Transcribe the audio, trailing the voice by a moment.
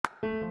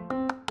The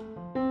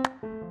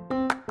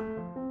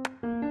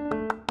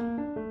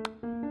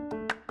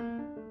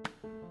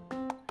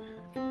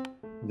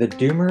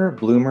Doomer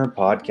Bloomer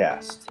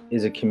podcast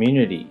is a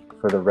community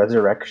for the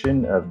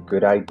resurrection of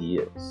good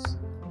ideas.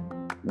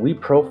 We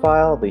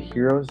profile the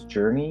hero's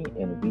journey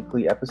in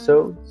weekly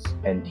episodes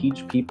and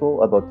teach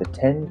people about the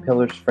 10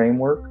 pillars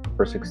framework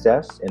for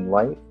success in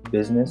life,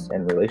 business,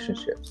 and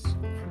relationships.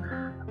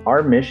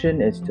 Our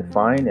mission is to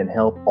find and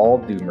help all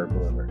Doomer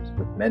Bloomers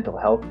with mental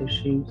health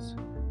issues,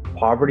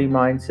 poverty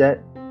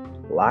mindset,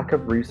 lack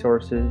of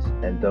resources,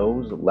 and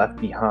those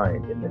left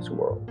behind in this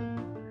world.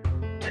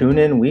 Tune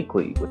in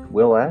weekly with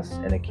Will S.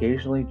 and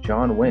occasionally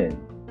John Wynn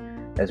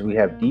as we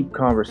have deep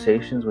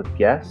conversations with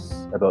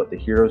guests about the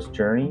hero's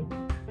journey,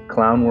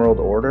 clown world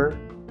order,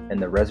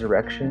 and the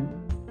resurrection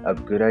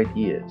of good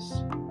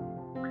ideas.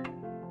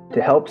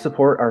 To help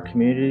support our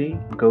community,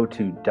 go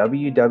to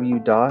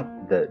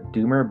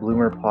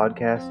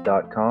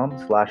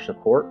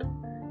www.thedoomerbloomerpodcast.com/support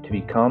to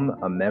become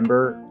a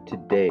member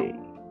today.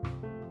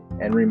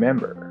 And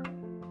remember,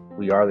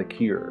 we are the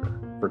cure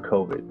for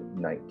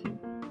COVID-19.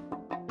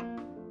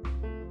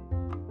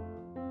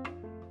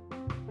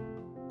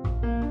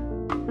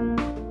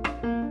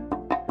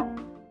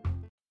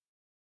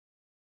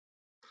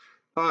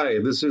 Hi,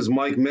 this is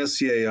Mike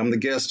Messier. I'm the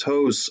guest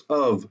host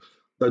of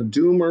the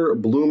Doomer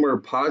Bloomer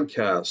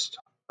podcast.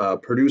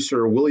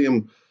 Producer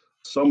William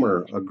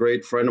Sommer, a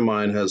great friend of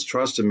mine, has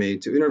trusted me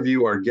to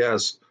interview our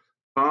guest,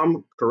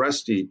 Tom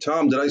Kereszti.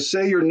 Tom, did I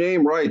say your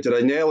name right? Did I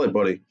nail it,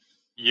 buddy?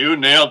 You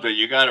nailed it.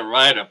 You got it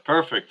right.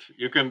 Perfect.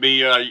 You can be.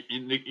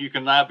 You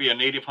can now be a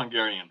native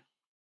Hungarian.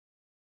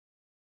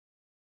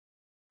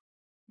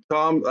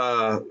 Tom,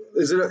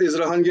 is it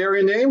a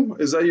Hungarian name?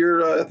 Is that your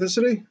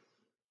ethnicity?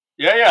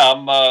 Yeah.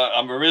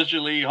 I'm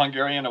originally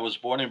Hungarian. I was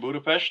born in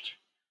Budapest,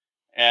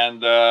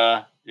 and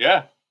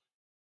yeah,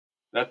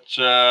 that's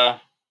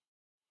I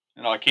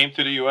came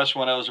to the U.S.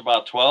 when I was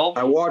about 12.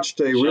 I watched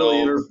a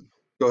Go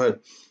ahead.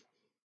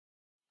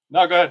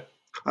 No, go ahead.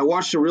 I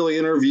watched a really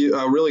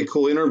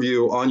cool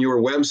interview on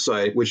your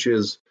website, which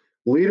is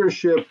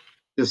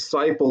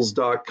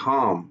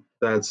leadershipdisciples.com.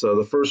 That's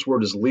the first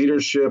word is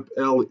leadership,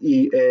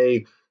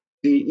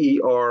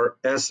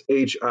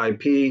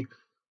 LEADERSHIP,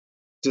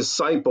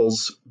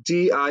 disciples,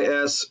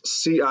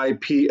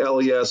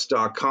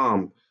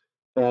 DISCIPLES.com.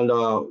 And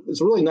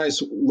it's a really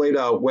nice laid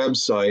out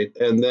website.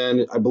 And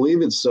then I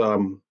believe it's, I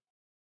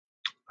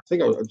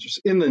think I was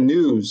just in the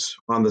news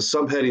on the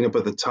subheading up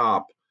at the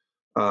top.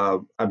 I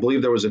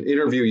believe there was an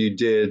interview you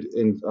did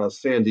in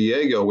San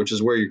Diego, which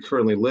is where you're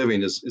currently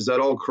living. Is that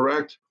all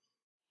correct?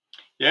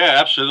 Yeah,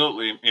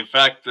 absolutely. In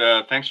fact,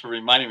 thanks for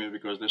reminding me,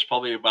 because there's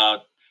probably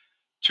about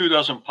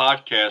 24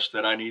 podcasts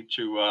that I need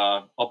to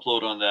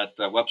upload on that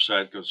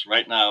website. Because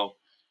right now,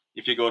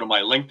 if you go to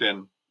my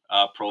LinkedIn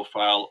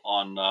profile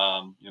on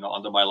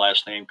under my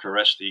last name,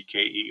 Kereszti,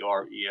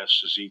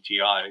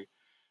 KERESZTI,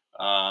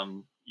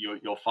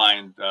 you'll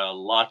find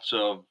lots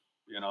of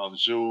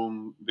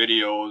Zoom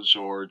videos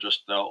or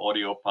just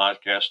audio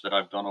podcasts that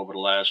I've done over the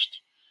last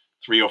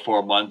 3 or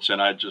 4 months,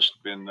 and I've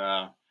just been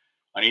I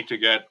need to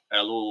get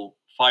a little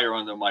fire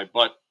under my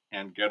butt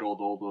and get all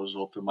those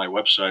to my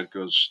website,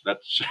 because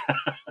that's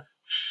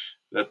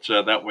that's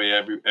that way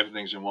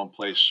everything's in one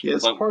place. Yeah,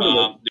 it's part of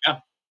it.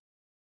 Yeah.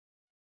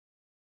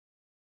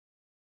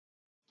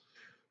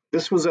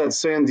 This was at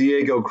San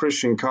Diego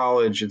Christian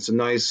College. It's a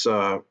nice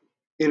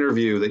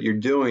interview that you're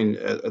doing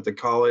at the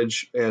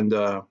college, and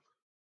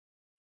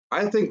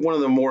I think one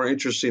of the more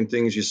interesting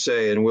things you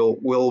say, and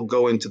we'll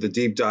go into the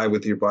deep dive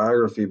with your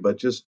biography, but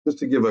just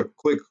to give a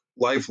quick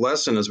life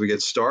lesson as we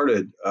get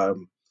started,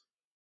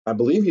 I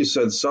believe you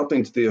said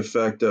something to the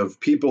effect of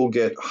people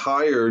get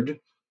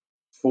hired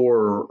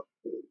for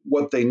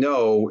what they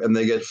know and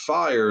they get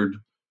fired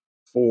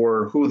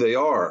for who they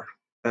are.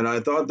 And I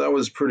thought that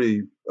was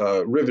pretty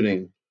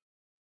riveting.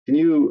 Can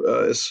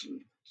you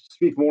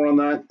speak more on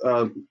that?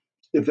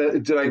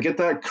 Did I get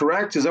that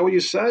correct? Is that what you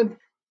said?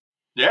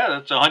 Yeah,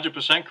 that's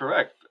 100%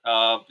 correct.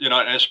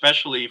 And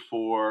especially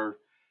for,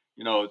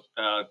 the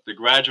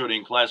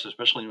graduating class,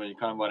 especially when you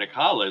come out of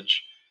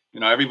college,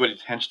 everybody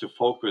tends to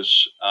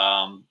focus,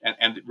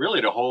 and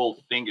really the whole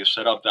thing is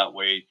set up that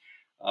way.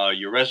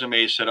 Your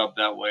resume is set up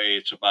that way.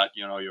 It's about,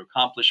 your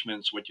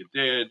accomplishments, what you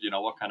did,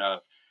 what kind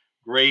of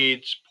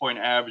grades, point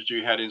average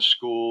you had in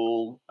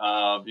school,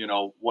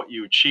 what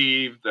you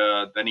achieved.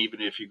 Then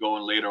even if you go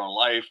in later in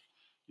life,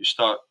 you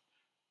start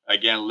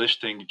again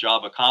listing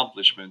job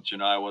accomplishments.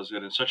 I was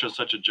in such and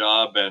such a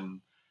job, and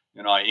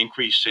I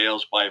increased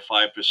sales by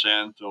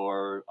 5%,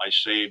 or I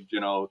saved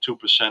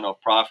 2%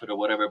 of profit or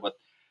whatever. But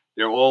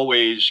they're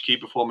always key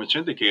performance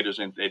indicators,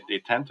 and they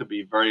tend to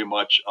be very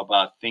much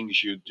about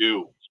things you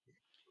do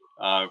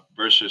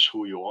versus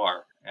who you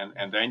are.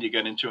 And then you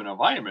get into an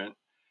environment,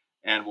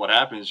 and what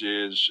happens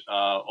is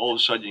all of a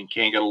sudden you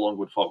can't get along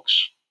with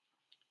folks.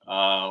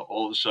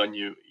 All of a sudden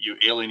you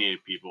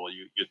alienate people,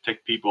 you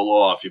tick people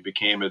off, you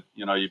become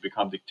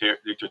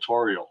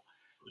dictatorial,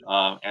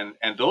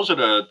 and those are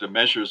the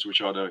measures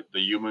which are the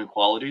human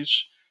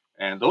qualities,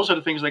 and those are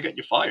the things that get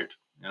you fired.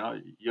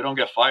 You don't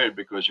get fired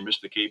because you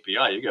missed the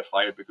KPI. You get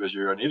fired because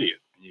you're an idiot,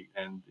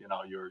 and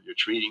you're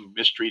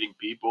mistreating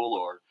people,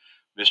 or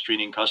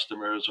mistreating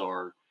customers,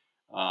 or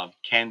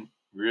can't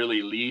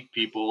really lead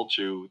people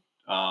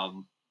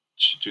um,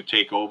 to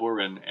take over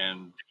and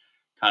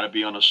kind of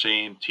be on the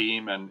same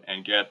team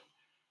and get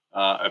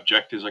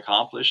objectives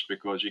accomplished,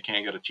 because you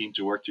can't get a team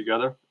to work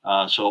together.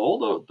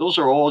 So those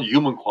are all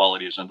human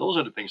qualities, and those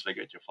are the things that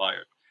get you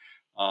fired.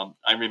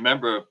 I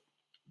remember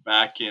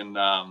back in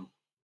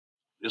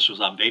this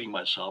was I'm dating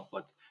myself,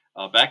 but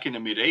back in the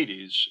mid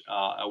 '80s,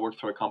 I worked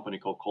for a company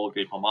called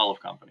Colgate Palmolive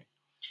Company,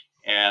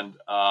 and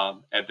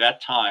at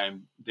that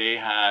time they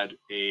had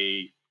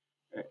a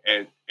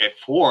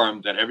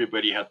form that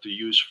everybody had to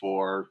use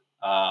for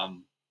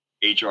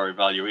HR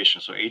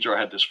evaluation. So HR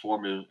had this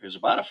form. It was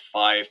about a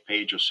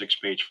 5-page or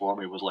 6-page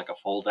form. It was like a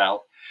fold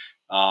out,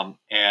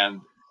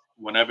 and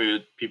whenever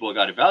people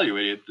got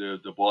evaluated,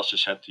 the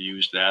bosses had to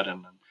use that,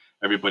 and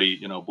everybody,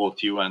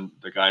 both you and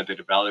the guy that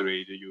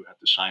evaluated you, had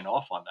to sign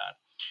off on that.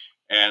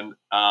 And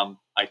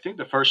I think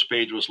the first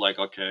page was like,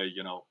 okay,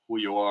 who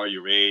you are,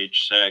 your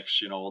age,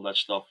 sex, all that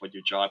stuff, what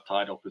your job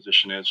title,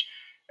 position is.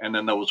 And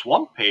then there was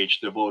one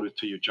page devoted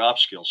to your job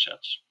skill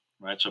sets,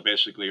 right? So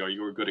basically, are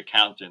you a good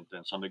accountant,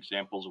 and some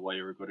examples of why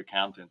you're a good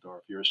accountant, or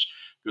if you're a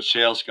good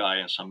sales guy,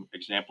 and some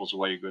examples of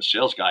why you're a good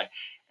sales guy.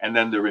 And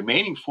then the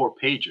remaining 4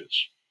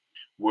 pages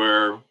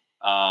were,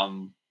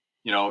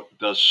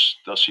 does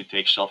he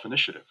take self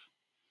initiative?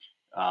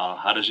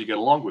 How does he get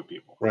along with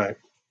people? Right.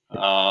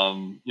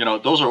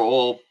 Those are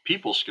all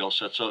people skill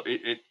sets. So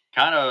it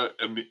kind of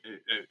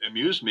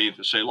amused me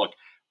to say, look,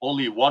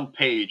 only one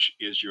page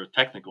is your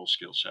technical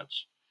skill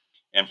sets,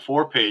 and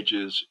 4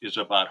 pages is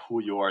about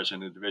who you are as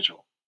an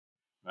individual,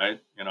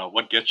 right?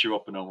 What gets you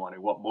up in the morning,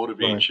 what Right.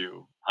 motivates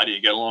you, how do you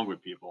get along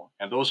with people,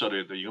 and those are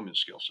the human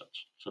skill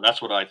sets. So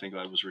that's what I think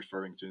I was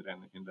referring to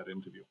then in that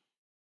interview.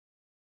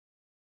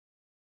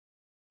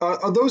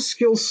 Are those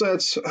skill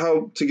sets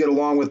how to get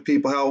along with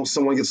people, how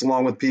someone gets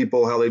along with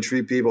people, how they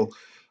treat people,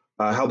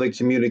 how they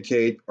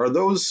communicate? Are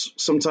those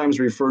sometimes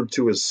referred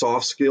to as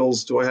soft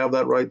skills? Do I have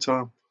that right,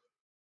 Tom?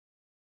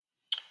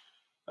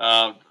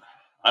 Uh,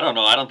 I don't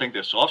know. I don't think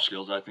they're soft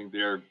skills. I think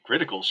they're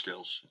critical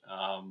skills.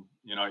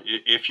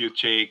 If you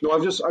take, No,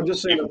 I'm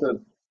just saying if that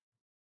the.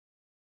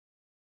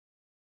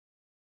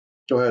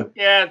 Go ahead.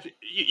 yeah,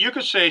 you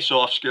could say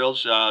soft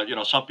skills.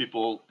 Some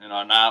people,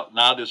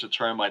 now there's a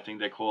term, I think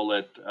they call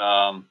it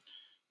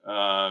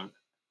uh,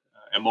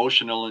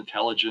 emotional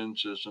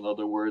intelligence is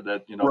another word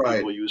that Right.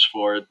 people use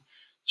for it.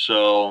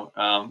 So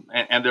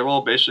and they're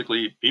all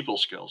basically people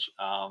skills.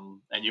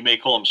 And you may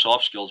call them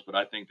soft skills, but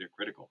I think they're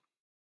critical.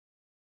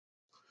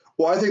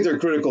 Well, I think they're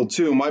critical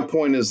too. My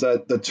point is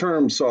that the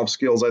term soft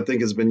skills, I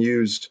think, has been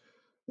used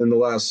in the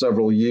last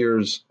several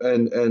years,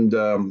 and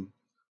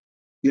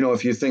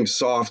if you think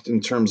soft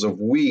in terms of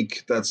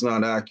weak, that's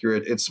not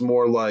accurate. It's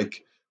more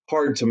like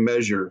hard to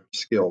measure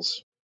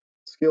skills,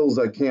 skills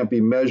that can't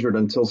be measured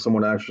until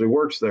someone actually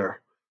works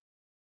there.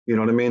 You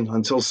know what I mean?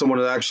 Until someone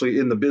is actually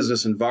in the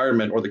business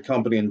environment or the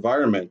company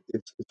environment,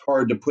 it's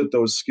hard to put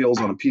those skills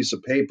on a piece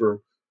of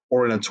paper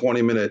or in a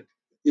 20-minute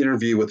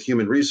interview with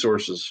human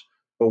resources.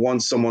 But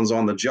once someone's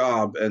on the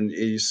job and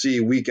you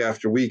see week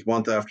after week,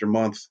 month after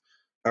month,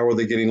 how are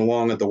they getting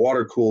along at the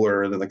water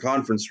cooler and in the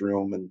conference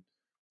room and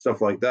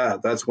stuff like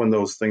that? That's when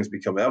those things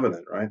become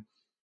evident, right?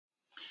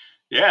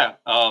 Yeah,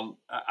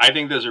 I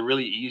think there's a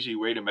really easy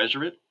way to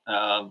measure it.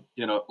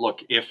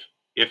 Look,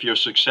 if you're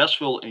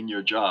successful in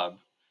your job,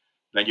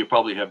 then you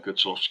probably have good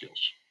soft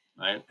skills,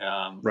 right?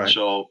 Right.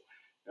 So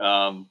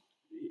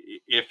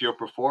if your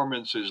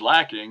performance is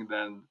lacking,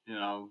 then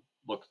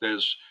look,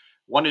 there's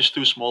one is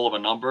too small of a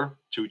number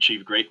to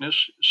achieve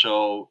greatness.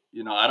 So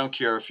I don't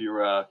care if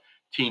you're a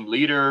team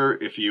leader,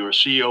 if you're a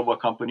CEO of a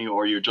company,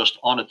 or you're just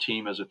on a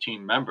team as a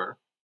team member,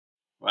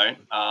 right?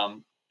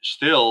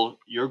 Still,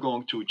 you're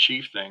going to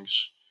achieve things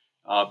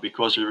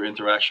because of your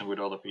interaction with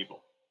other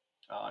people.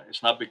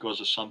 It's not because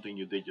of something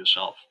you did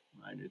yourself,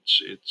 right?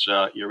 It's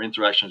your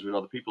interactions with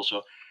other people.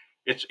 So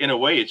it's in a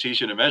way it's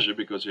easier to measure,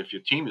 because if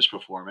your team is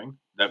performing,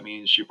 that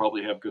means you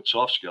probably have good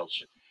soft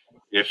skills.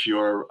 If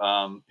you're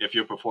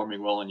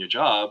performing well in your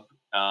job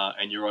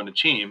and you're on a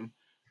team,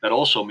 that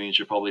also means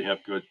you probably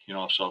have good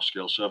soft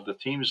skills. So if the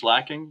team is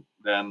lacking,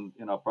 then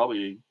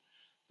probably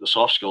the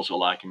soft skills are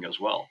lacking as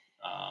well.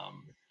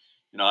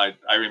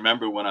 I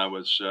remember when I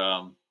was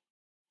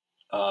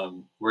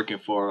working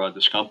for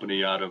this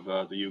company out of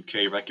the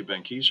UK, Reckitt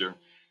Benckiser,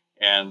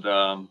 and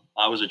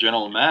I was a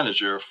general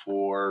manager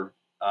for,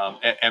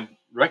 and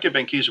Reckitt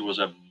Benckiser was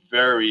a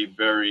very,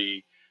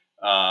 very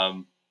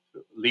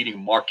leading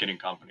marketing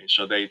company.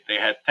 So they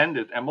had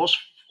tended, and most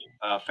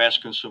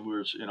fast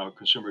consumers,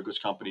 consumer goods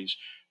companies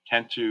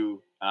tend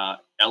to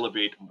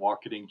elevate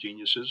marketing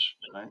geniuses,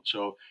 right?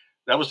 So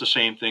that was the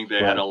same thing. They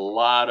had Right. a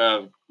lot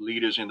of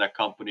leaders in that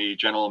company,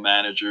 general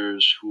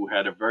managers who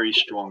had a very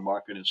strong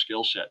marketing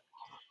skill set.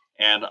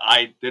 And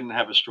I didn't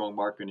have a strong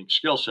marketing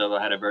skill set.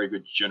 I had a very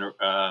good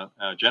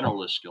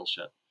generalist skill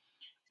set.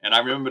 And I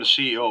remember the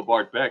CEO,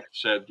 Bart Beck,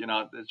 said,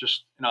 it's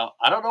just,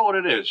 I don't know what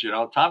it is.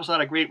 Tom's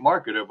not a great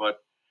marketer,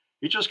 but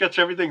he just gets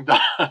everything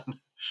done,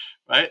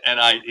 right?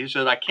 And he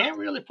said, I can't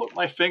really put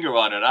my finger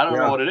on it. I don't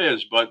know Yeah. what it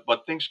is, but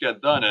things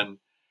get done. And,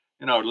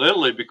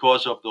 literally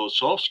because of those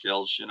soft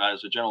skills,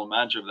 as a general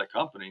manager of that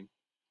company,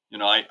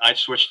 I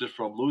switched it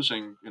from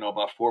losing,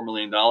 about $4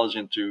 million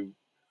into,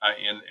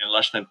 in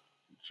less than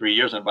 3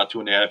 years, in about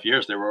 2.5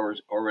 years, they were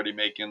already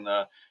making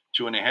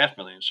 2.5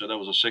 million. So that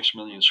was a 6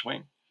 million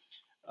swing.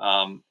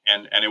 And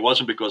it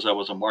wasn't because I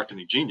was a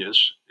marketing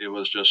genius. It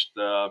was just,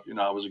 I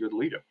was a good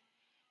leader,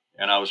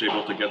 and I was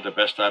able to get the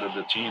best out of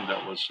the team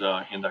that was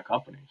in that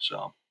company.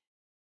 So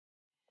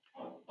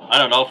I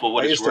don't know for I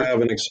what it's used to worth.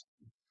 have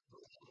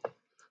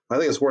I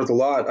think it's worth a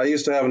lot. I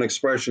used to have an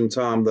expression,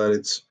 Tom, that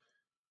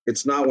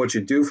it's not what you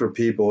do for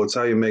people, it's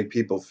how you make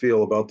people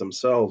feel about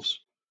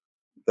themselves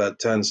that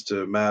tends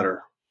to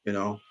matter, you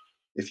know.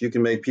 If you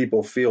can make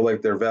people feel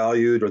like they're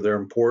valued or they're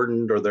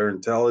important or they're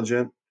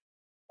intelligent.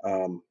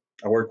 Um,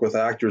 I work with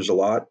actors a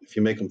lot. If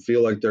you make them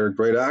feel like they're a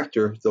great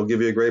actor, they'll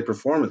give you a great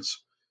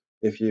performance.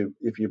 If you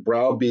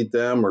browbeat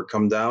them or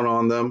come down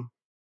on them,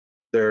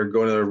 they're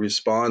going to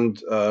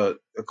respond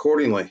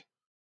accordingly.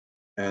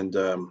 And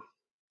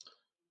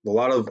a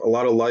lot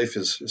of life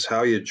is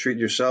how you treat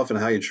yourself and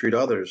how you treat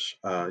others.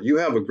 You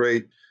have a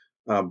great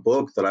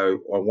book that I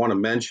want to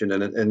mention,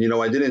 and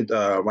I didn't.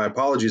 My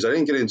apologies, I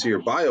didn't get into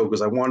your bio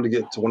because I wanted to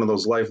get to one of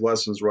those life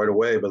lessons right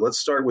away. But let's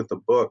start with the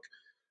book,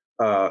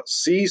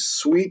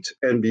 C-Suite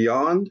and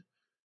Beyond.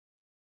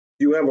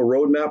 You have a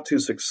roadmap to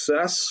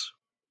success.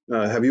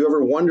 Have you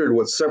ever wondered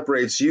what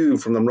separates you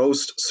from the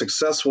most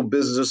successful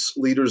business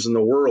leaders in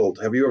the world?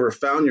 Have you ever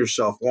found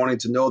yourself wanting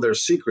to know their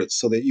secrets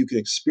so that you can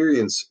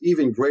experience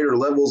even greater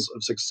levels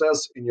of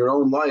success in your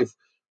own life?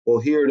 Well,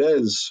 here it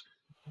is.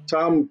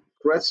 Tom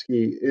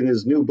Kereszti, in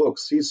his new book,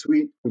 C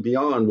Suite and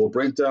Beyond, will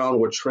break down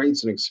what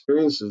traits and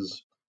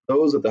experiences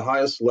those at the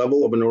highest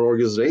level of an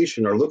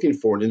organization are looking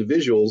for in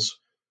individuals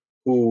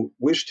who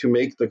wish to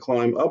make the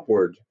climb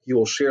upward. He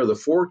will share the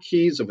 4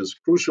 keys of his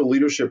crucial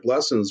leadership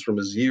lessons from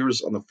his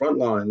years on the front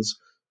lines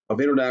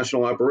of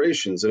international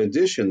operations. In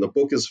addition, the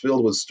book is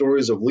filled with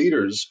stories of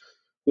leaders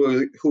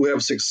who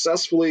have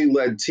successfully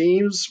led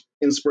teams,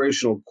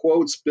 inspirational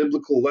quotes,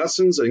 biblical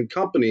lessons, and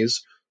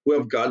companies who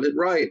have gotten it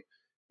right.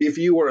 If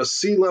you are a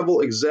C-level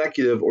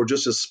executive or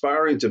just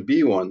aspiring to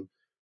be one,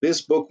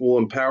 this book will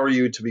empower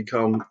you to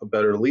become a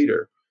better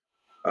leader.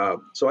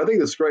 So I think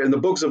that's great. And the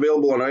book's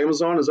available on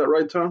Amazon. Is that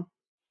right, Tom?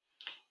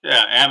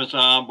 Yeah,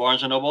 Amazon,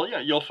 Barnes and Noble. Yeah,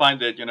 you'll find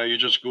it. You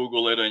just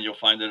Google it and you'll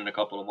find it in a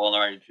couple of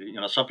online.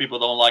 Some people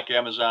don't like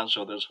Amazon,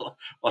 so there's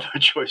other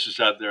choices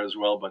out there as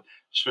well. But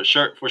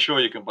for sure,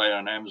 you can buy it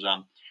on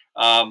Amazon.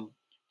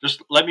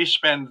 Just let me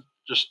spend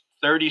just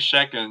 30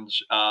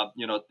 seconds.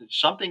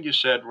 Something you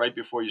said right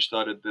before you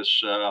started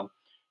this,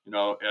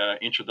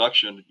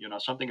 introduction.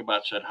 Something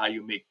about said how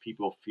you make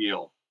people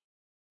feel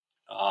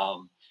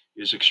um,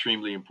 is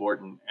extremely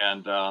important,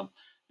 and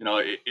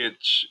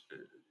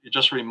it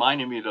just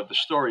reminded me of the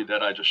story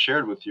that I just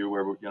shared with you,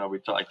 where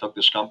I took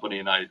this company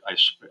and I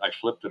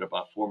flipped it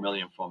about 4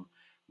 million from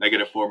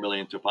negative 4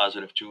 million to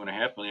positive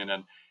 2.5 million,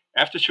 and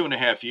after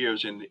 2.5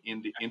 years in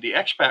the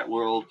expat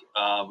world,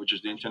 which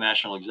is the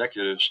international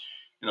executives,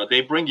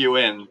 they bring you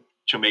in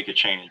to make a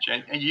change,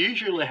 and you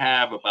usually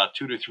have about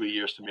 2 to 3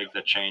 years to make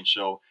that change.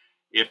 So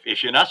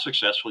if you're not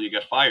successful, you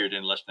get fired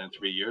in less than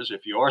 3 years.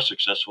 If you are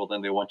successful,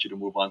 then they want you to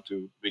move on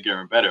to bigger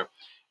and better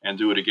and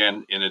do it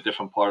again in a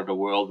different part of the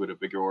world with a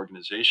bigger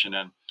organization.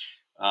 And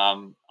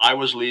I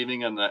was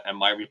leaving, and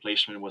my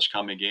replacement was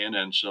coming in,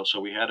 and so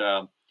we had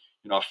a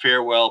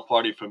farewell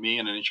party for me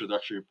and an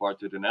introductory party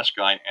to the next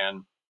guy.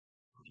 And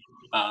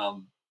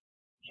um,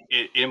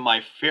 in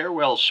my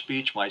farewell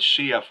speech, my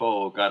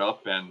CFO got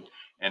up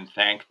and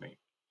thanked me.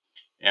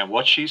 And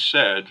what she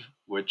said,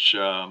 which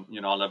I'll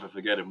never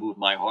forget, it moved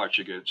my heart.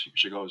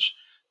 She goes,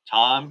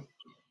 Tom,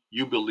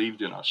 you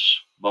believed in us,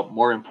 but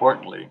more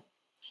importantly,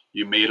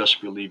 you made us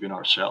believe in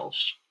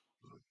ourselves.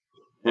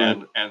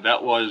 Right. And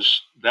that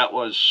was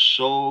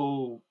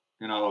so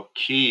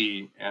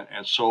key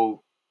and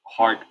so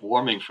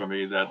heartwarming for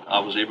me that I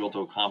was able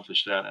to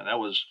accomplish that. And that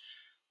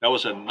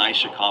was a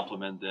nicer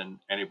compliment than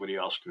anybody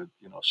else could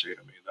say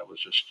to me. That was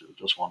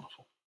just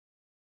wonderful.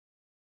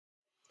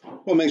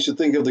 Well, it makes you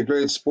think of the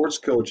great sports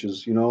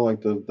coaches,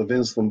 like the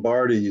Vince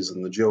Lombardis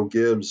and the Joe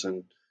Gibbs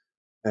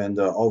and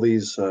all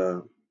these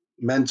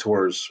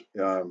mentors.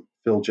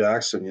 Phil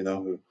Jackson,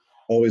 who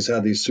always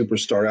had these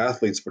superstar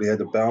athletes, but he had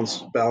to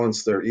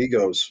balance their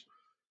egos.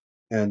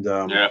 And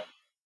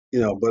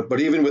Yeah, but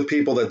even with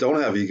people that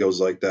don't have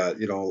egos like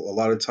that, a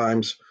lot of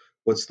times,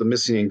 what's the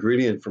missing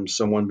ingredient from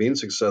someone being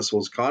successful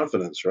is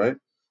confidence, right?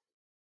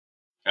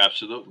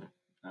 absolutely,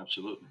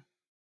 absolutely.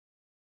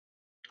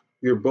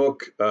 Your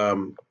book,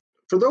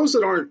 for those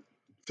that aren't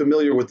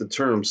familiar with the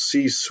term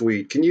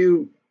C-suite, can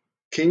you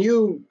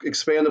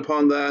expand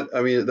upon that?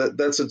 I mean,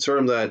 that's a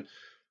term that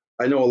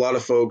I know a lot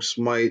of folks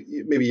might,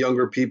 maybe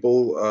younger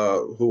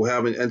people who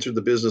haven't entered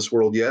the business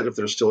world yet, if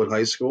they're still in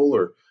high school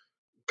or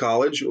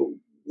college.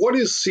 What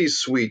is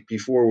C-suite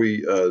before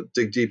we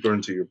dig deeper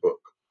into your book?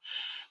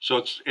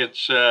 So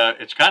it's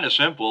kind of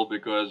simple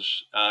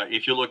because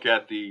if you look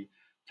at the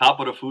top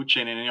of the food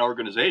chain in any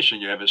organization,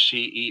 you have a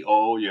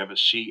CEO, you have a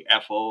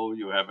CFO,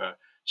 you have a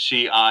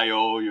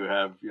CIO, you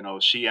have,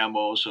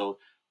 CMO. So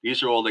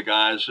these are all the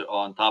guys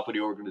on top of the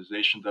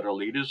organization that are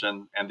leaders,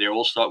 and they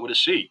all start with a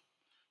C.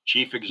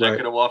 Chief Right.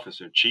 Executive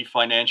Officer, Chief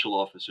Financial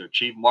Officer,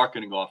 Chief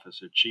Marketing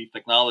Officer, Chief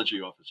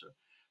Technology Officer.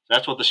 So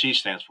that's what the C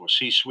stands for,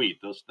 C-suite.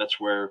 That's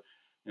where,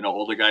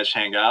 all the guys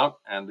hang out,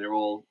 and they're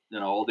all,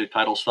 all their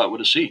titles start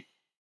with a C.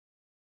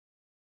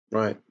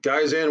 Right.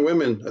 Guys and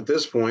women at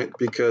this point,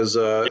 because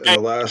in Yeah, the I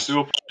do last,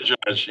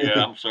 apologize.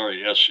 Yeah, I'm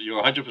sorry. Yes,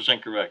 you're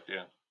 100% correct.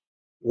 Yeah.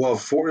 well,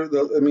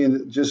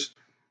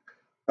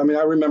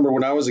 I remember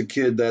when I was a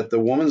kid that the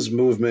women's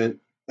movement,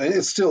 and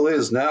it still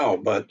is now,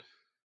 but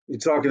you're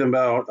talking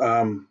about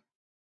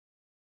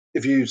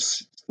if you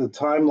the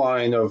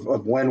timeline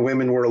of when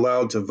women were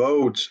allowed to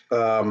vote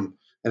and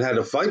had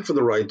to fight for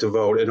the right to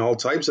vote and all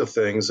types of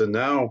things, and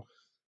now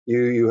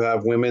you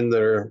have women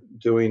that are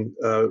doing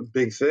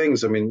big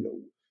things. I mean,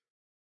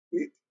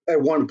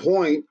 at one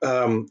point,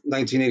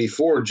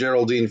 1984,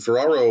 Geraldine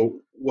Ferraro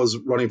was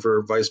running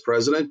for vice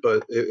president,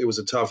 but it was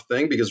a tough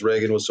thing because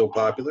Reagan was so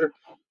popular.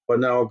 But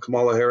now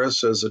Kamala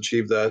Harris has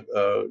achieved that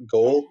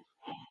goal.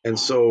 And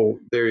so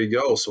there you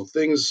go. So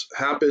things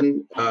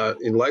happen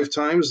in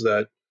lifetimes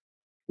that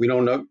we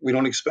don't know, we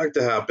don't expect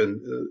to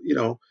happen.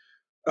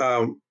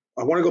 I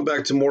want to go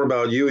back to more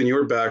about you and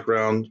your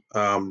background.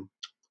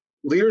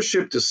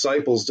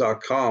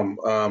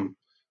 Leadershipdisciples.com.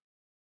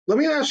 Let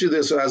me ask you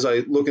this as I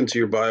look into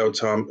your bio,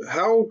 Tom.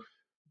 How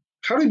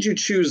did you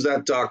choose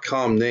that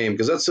 .com name?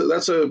 Because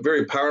that's a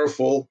very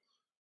powerful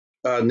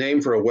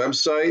name for a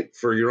website,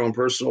 for your own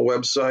personal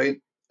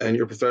website and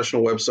your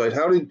professional website.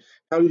 How did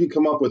you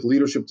come up with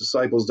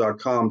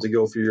leadershipdisciples.com to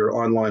go for your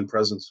online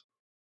presence?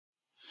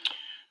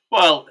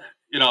 Well,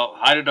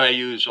 how did I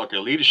use? Okay,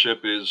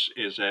 leadership is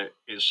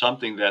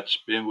something that's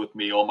been with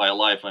me all my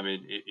life. I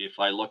mean, if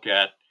I look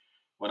at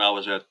when I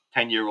was a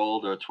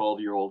 10-year-old or a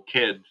 12-year-old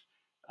kid,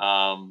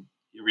 um,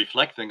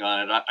 reflecting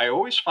on it, I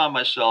always found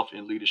myself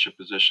in leadership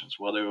positions,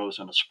 whether it was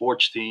on a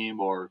sports team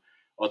or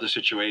other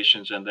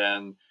situations. And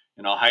then,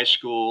 high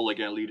school,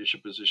 again,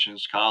 leadership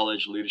positions,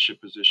 college,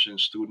 leadership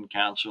positions, student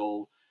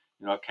council,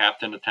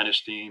 captain of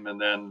tennis team.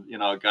 And then,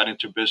 got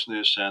into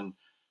business and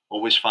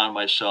always found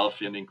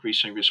myself in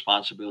increasing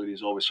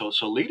responsibilities always. So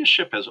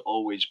leadership has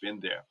always been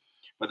there.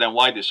 But then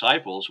why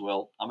disciples?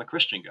 Well, I'm a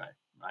Christian guy,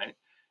 right?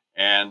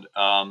 And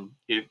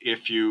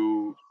if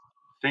you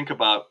think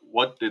about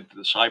what did the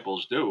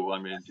disciples do, I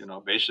mean,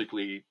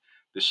 basically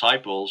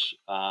disciples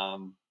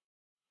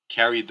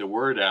carried the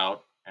word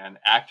out and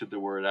acted the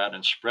word out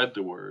and spread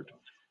the word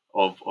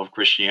of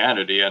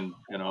Christianity. And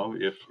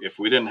if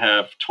we didn't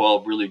have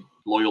 12 really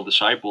loyal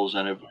disciples,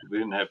 and if we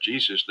didn't have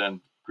Jesus, then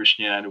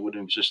Christianity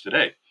wouldn't exist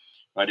today,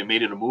 right? It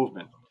made it a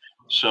movement.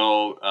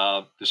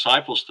 So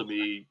disciples to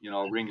me,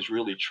 rings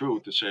really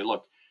true to say,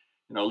 look,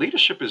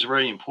 leadership is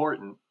very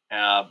important,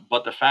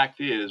 but the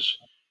fact is,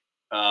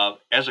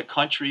 as a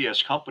country,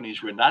 as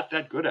companies, we're not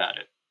that good at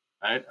it,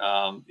 right?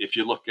 If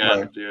you look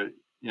at Right.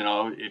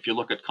 if you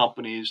look at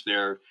companies,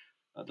 they're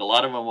a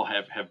lot of them will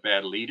have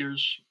bad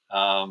leaders.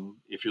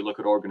 If you look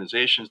at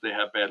organizations, they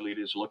have bad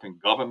leaders. Look in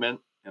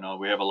government,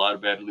 we have a lot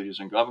of bad leaders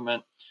in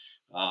government.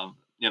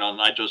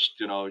 Not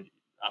just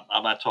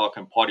I'm not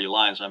talking party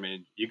lines. I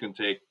mean, you can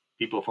take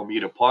people from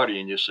either party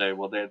and you say,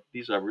 well,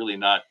 these are really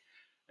not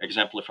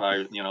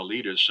exemplify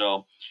leaders.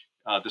 So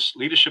this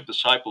leadership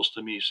disciples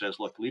to me says,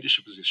 look,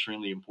 leadership is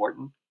extremely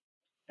important,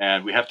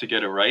 and we have to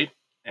get it right,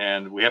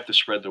 and we have to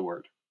spread the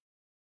word,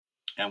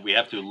 and we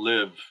have to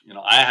live.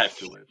 I have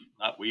to live,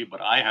 not we,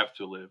 but I have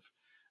to live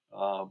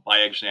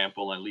by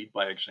example and lead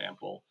by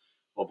example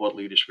of what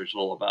leadership is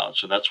all about.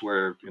 So that's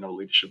where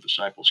leadership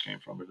disciples came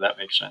from. If that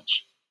makes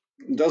sense.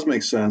 It does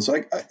make sense.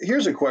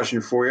 Here's a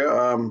question for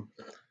you.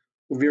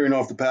 Veering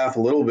off the path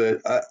a little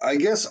bit, I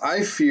guess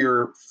I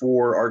fear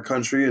for our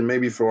country and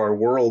maybe for our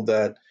world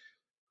that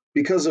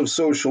because of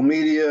social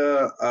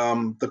media,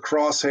 the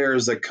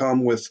crosshairs that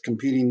come with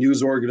competing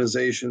news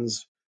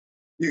organizations,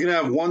 you can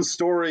have one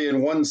story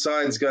and one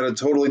side's got a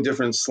totally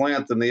different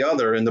slant than the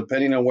other. And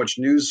depending on which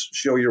news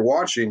show you're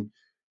watching,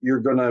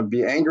 you're going to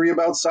be angry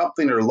about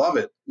something or love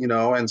it.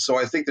 And so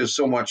I think there's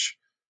so much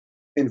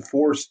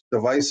enforced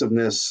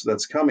divisiveness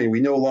that's coming. We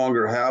no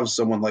longer have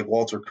someone like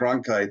Walter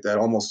Cronkite that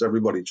almost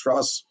everybody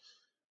trusts.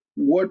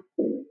 What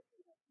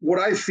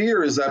I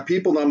fear is that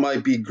people that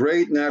might be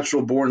great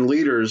natural born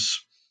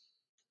leaders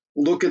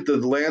look at the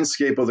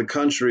landscape of the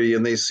country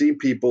and they see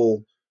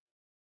people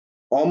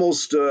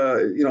almost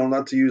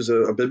not to use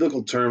a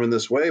biblical term in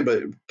this way,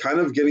 but kind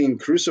of getting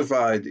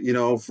crucified,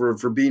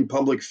 for being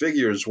public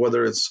figures,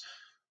 whether it's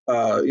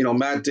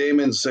Matt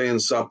Damon saying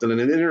something in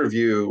an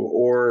interview,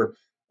 or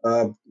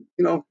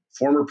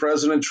former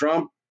President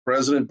Trump,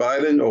 President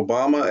Biden,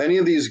 Obama, any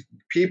of these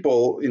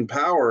people in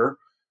power.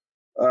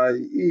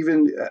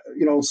 Even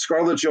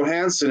Scarlett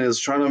Johansson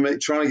is trying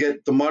to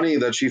get the money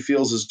that she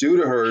feels is due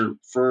to her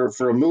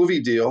for a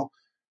movie deal,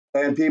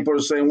 and people are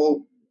saying,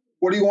 well,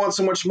 what do you want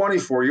so much money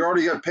for? You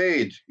already got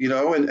paid,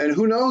 and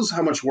who knows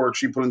how much work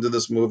she put into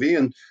this movie.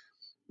 And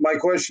my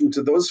question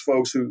to those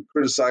folks who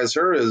criticize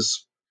her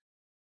is,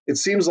 it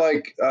seems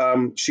like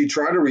she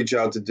tried to reach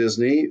out to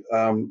Disney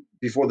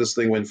before this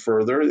thing went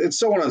further. It's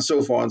so on and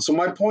so forth. So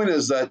my point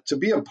is that to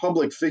be a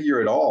public figure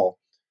at all,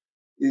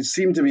 you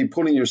seem to be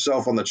putting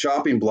yourself on the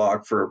chopping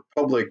block for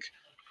public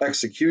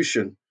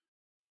execution.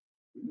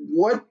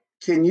 What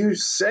can you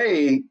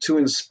say to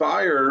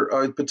inspire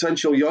a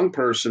potential young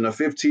person, a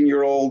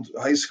 15-year-old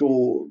high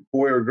school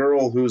boy or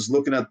girl who's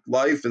looking at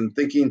life and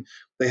thinking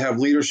they have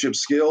leadership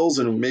skills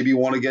and maybe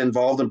want to get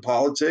involved in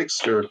politics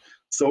or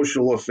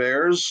social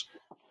affairs?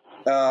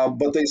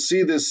 But they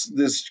see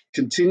this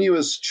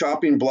continuous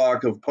chopping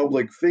block of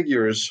public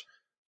figures,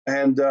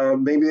 and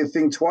maybe they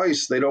think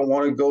twice. They don't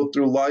want to go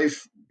through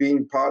life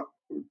being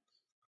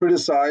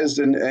criticized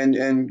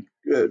and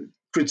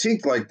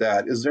critiqued like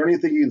that. Is there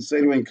anything you can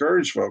say to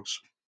encourage folks?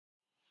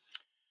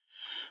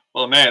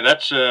 Well, man,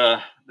 that's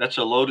a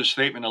loaded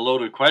statement, a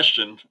loaded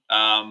question.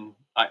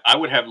 I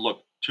would have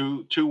look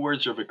two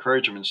words of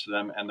encouragement to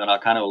them, and then I'll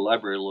kind of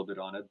elaborate a little bit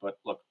on it. But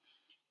look,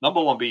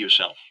 number one, be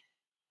yourself.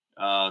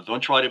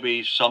 Don't try to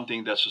be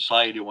something that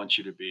society wants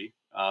you to be.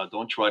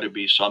 Don't try to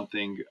be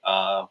something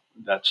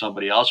that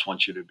somebody else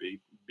wants you to be.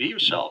 Be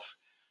yourself.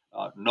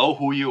 Know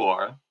who you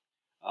are,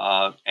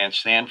 and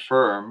stand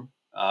firm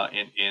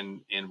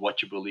in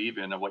what you believe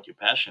in and what your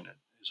passion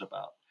is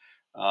about.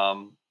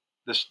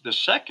 The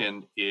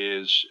second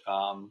is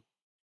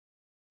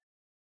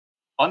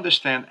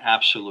understand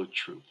absolute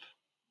truth.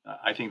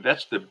 I think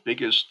that's the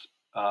biggest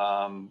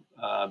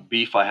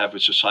beef I have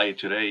with society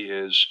today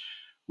is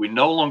we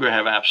no longer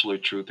have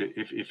absolute truth.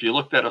 If you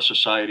looked at a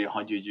society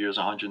 100 years,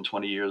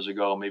 120 years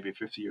ago, maybe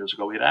 50 years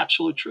ago, we had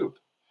absolute truth.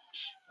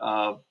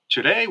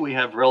 Today we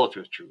have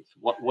relative truth.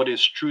 What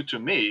is true to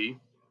me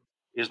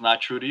is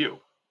not true to you.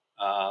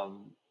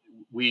 Um,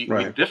 we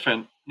Right.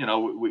 different,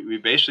 we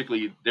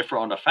basically differ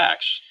on the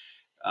facts.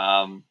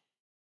 Um,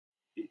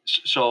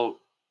 so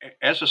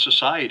as a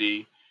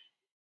society,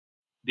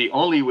 the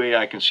only way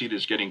I can see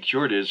this getting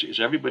cured is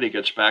everybody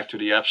gets back to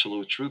the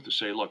absolute truth to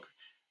say, look,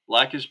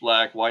 black is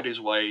black, white is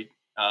white.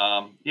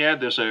 Yeah,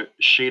 there's a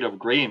shade of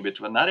gray in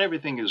between. Not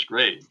everything is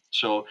gray.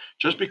 So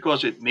just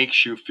because it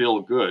makes you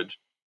feel good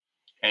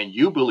and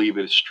you believe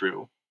it's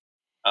true,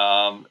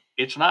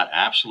 it's not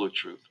absolute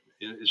truth.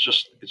 It's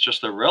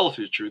just a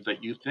relative truth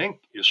that you think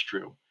is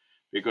true,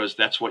 because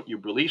that's what your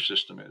belief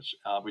system is,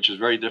 which is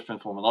very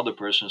different from another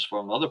person's,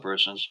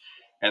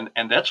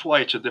 and that's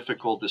why it's a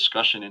difficult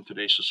discussion in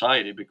today's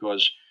society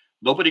because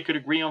nobody could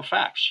agree on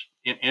facts.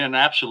 In an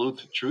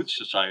absolute truth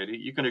society,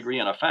 you can agree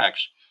on the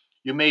facts.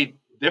 You may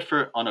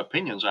differ on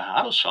opinions on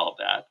how to solve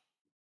that,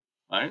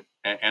 right?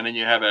 And then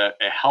you have a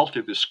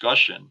healthy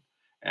discussion,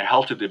 a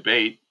healthy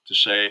debate to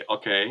say,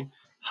 okay,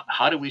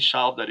 how do we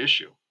solve that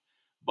issue?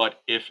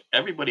 But if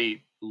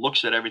everybody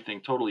looks at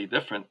everything totally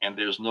different and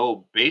there's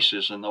no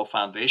basis and no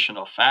foundation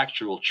of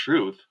factual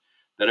truth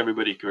that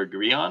everybody could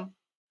agree on,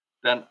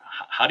 then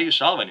how do you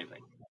solve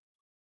anything?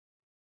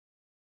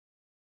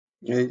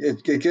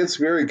 It gets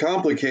very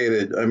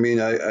complicated. I mean,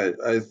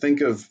 I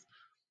think of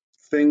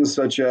things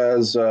such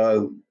as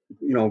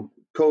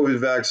COVID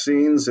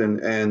vaccines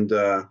and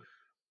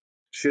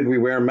should we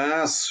wear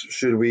masks?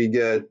 Should we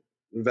get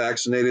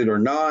vaccinated or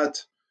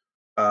not?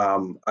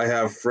 I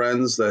have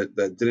friends that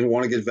didn't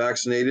want to get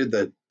vaccinated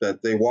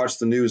that they watch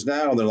the news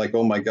now and they're like,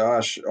 oh my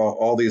gosh,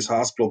 all these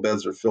hospital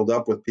beds are filled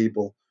up with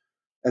people,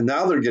 and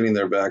now they're getting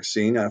their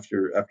vaccine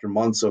after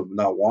months of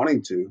not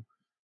wanting to.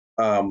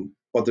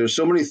 But there's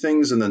so many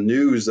things in the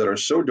news that are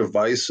so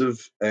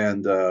divisive,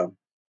 and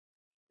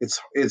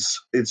it's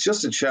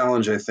just a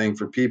challenge, I think,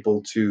 for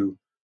people to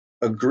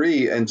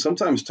agree. And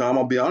sometimes, Tom,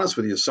 I'll be honest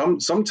with you,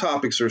 some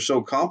topics are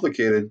so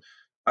complicated.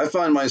 I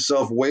find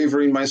myself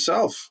wavering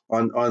myself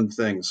on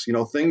things.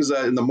 Things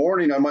that in the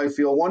morning I might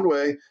feel one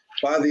way.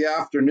 By the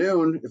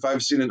afternoon, if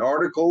I've seen an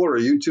article or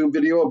a YouTube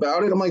video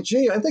about it, I'm like,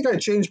 gee, I think I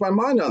changed my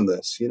mind on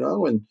this. And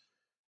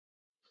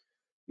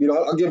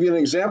I'll give you an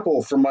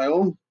example from my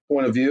own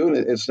point of view, and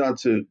it's not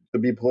to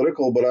be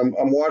political, but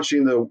I'm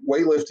watching the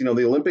weightlifting of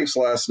the Olympics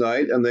last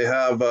night, and they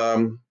have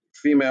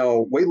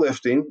female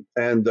weightlifting,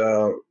 and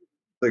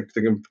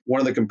one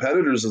of the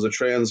competitors is a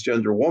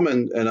transgender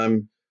woman, and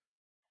I'm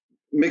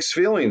mixed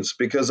feelings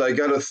because I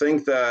got to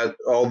think that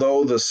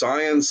although the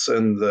science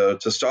and the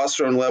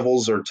testosterone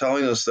levels are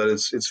telling us that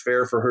it's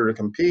fair for her to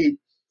compete,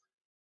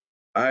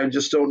 I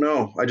just don't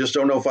know. I just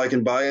don't know if I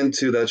can buy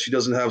into that she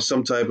doesn't have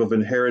some type of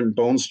inherent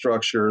bone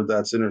structure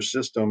that's in her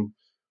system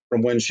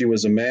from when she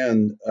was a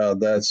man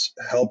that's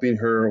helping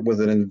her with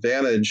an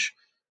advantage.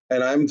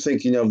 And I'm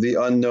thinking of the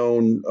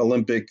unknown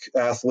Olympic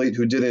athlete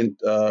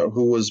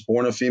who was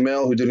born a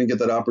female, who didn't get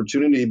that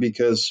opportunity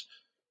because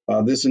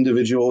this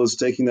individual is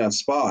taking that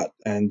spot.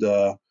 And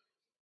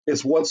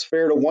it's what's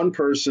fair to one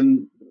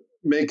person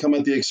may come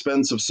at the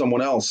expense of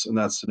someone else in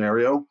that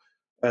scenario.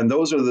 And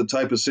those are the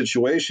type of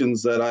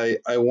situations that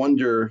I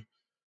wonder,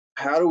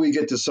 how do we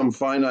get to some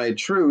finite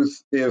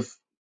truth if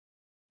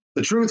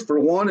the truth for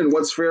one and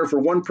what's fair for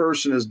one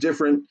person is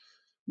different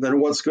than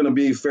what's going to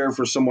be fair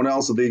for someone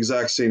else at the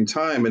exact same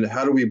time? And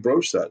how do we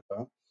broach that?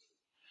 Huh?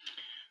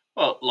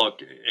 Well,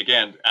 look,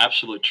 again,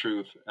 absolute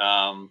truth.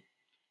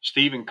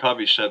 Stephen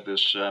Covey said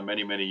this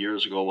many, many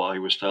years ago while he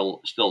was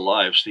still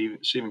alive.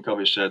 Stephen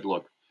Covey said,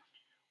 "Look,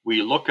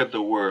 we look at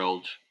the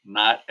world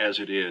not as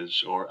it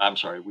is, or I'm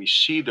sorry, we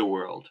see the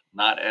world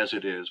not as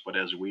it is, but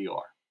as we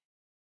are."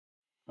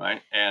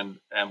 Right? And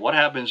what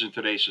happens in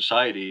today's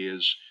society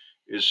is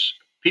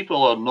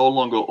people are no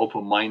longer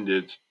open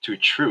minded to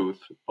truth,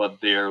 but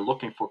they're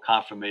looking for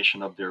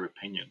confirmation of their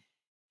opinion.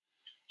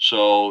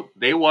 So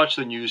they watch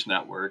the news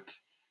network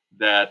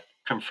that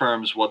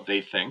confirms what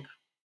they think.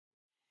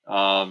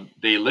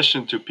 They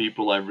listen to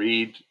people and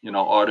read,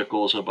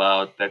 articles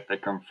about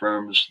that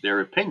confirms their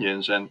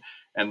opinions, and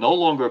no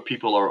longer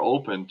people are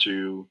open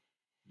to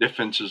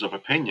differences of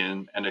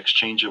opinion and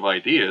exchange of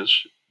ideas.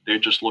 They're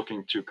just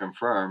looking to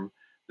confirm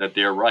that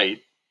they're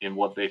right in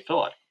what they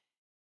thought.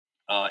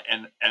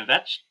 And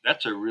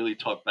that's a really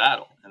tough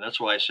battle, and that's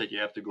why I said you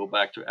have to go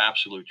back to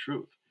absolute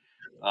truth.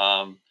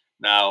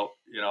 Now,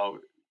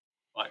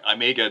 I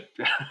may get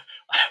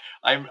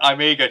I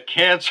may get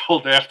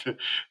canceled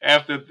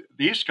after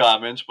these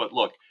comments, but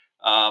look,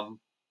 um,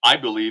 I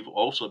believe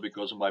also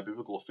because of my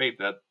biblical faith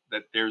that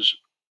there's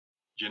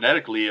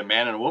genetically a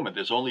man and a woman.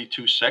 There's only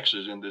two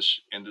sexes in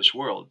this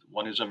world.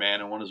 One is a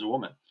man and one is a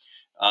woman.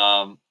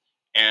 Um,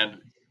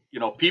 and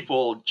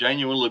people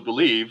genuinely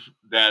believe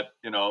that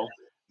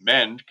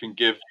men can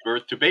give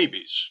birth to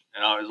babies.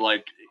 It's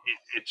like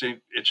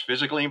it's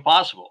physically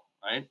impossible,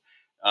 right?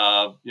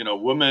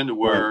 Women Right.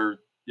 were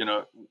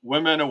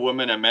women are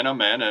women and men are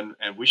men,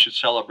 and we should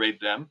celebrate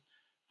them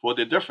for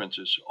their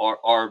differences.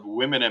 Are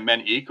women and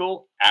men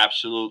equal?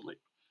 Absolutely,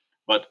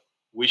 but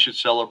we should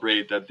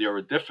celebrate that they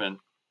are different.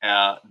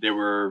 They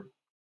were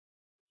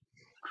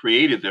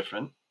created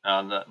different.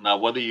 Now,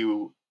 whether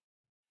you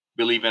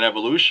believe in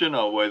evolution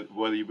or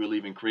whether you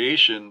believe in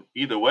creation,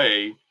 either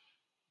way,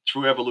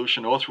 through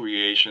evolution or through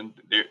creation,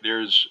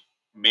 there's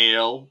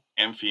male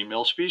and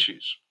female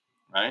species,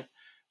 right?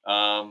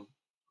 Um,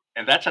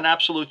 and that's an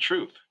absolute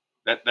truth.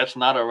 That's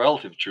not a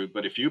relative truth.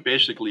 But if you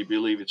basically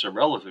believe it's a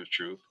relative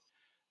truth,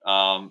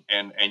 and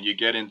you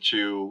get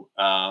into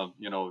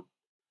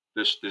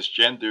this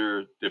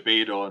gender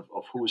debate of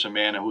who's a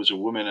man and who's a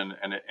woman,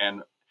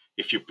 and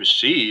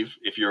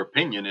if your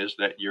opinion is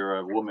that you're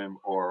a woman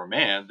or a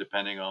man,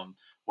 depending on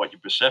what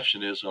your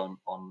perception is on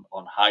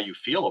how you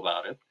feel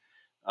about it.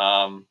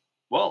 um,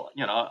 well,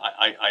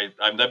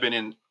 I've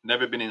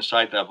never been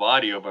inside that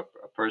body of a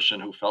person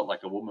who felt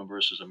like a woman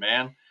versus a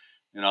man.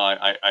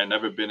 I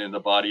never been in the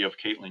body of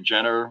Caitlyn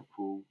Jenner,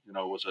 who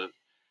was a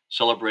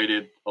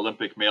celebrated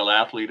Olympic male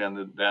athlete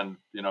and then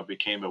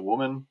became a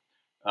woman.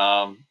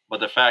 But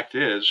the fact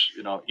is,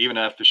 even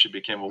after she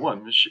became a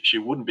woman, she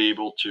wouldn't be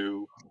able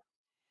to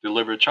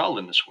deliver a child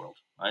in this world,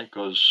 right?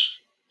 Because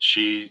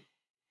she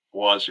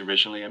was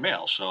originally a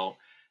male. So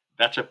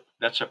that's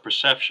a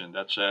perception.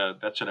 That's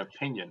an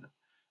opinion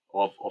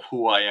of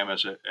who I am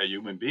as a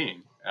human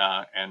being.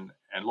 And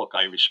look,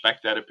 I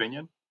respect that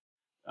opinion.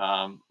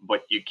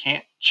 But you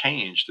can't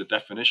change the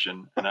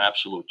definition and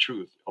absolute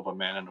truth of a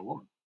man and a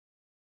woman.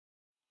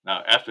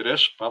 Now, after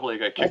this, probably I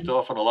got I, kicked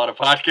off on a lot of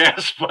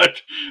podcasts,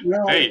 but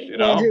no, hey,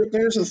 well,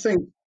 here's the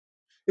thing.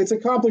 It's a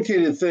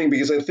complicated thing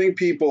because I think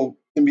people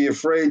can be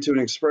afraid to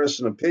express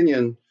an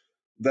opinion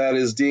that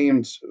is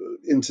deemed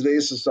in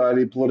today's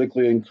society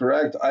politically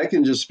incorrect. I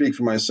can just speak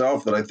for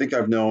myself that I think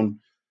I've known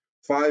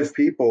five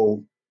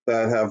people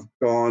that have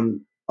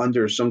gone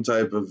under some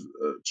type of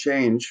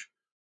change,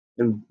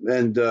 and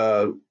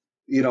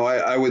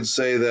I would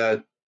say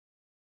that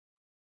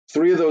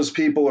three of those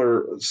people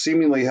are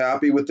seemingly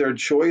happy with their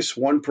choice.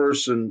 One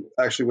person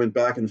actually went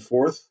back and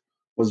forth,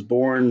 was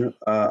born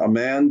a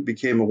man,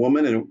 became a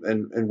woman,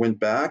 and went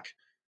back.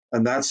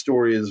 And that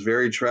story is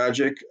very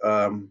tragic.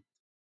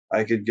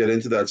 I could get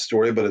into that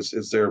story, but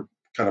it's their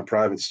kind of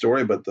private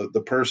story. But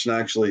the person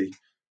actually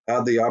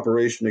had the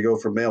operation to go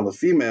from male to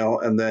female,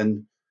 and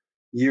then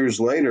years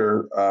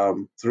later,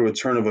 through a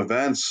turn of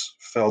events,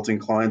 felt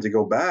inclined to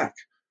go back.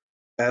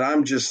 And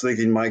I'm just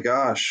thinking, my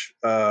gosh,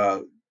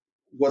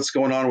 what's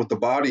going on with the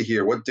body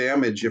here? What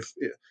damage? If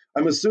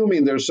I'm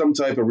assuming there's some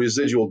type of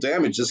residual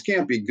damage, this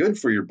can't be good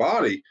for your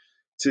body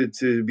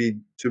to be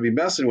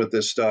messing with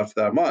this stuff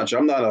that much.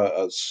 I'm not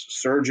a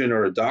surgeon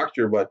or a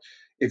doctor, but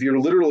if you're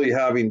literally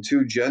having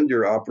two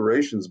gender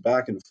operations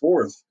back and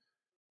forth,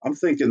 I'm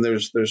thinking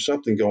there's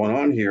something going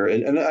on here.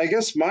 And I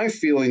guess my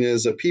feeling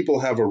is that people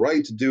have a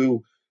right to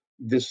do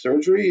this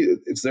surgery.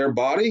 It's their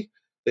body.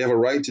 They have a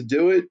right to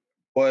do it.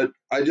 But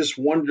I just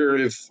wonder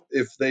if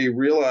they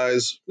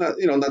realize, not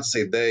to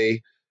say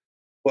they,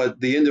 but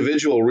the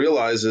individual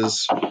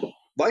realizes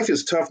life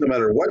is tough no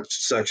matter what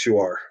sex you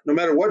are, no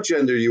matter what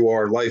gender you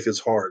are. Life is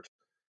hard.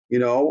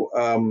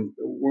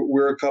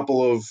 We're a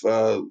couple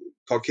of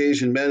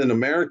Caucasian men in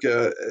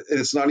America, and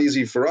it's not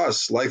easy for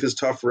us. Life is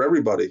tough for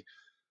everybody.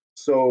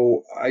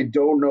 So I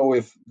don't know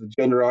if the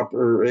gender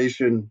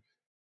operation,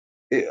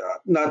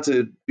 not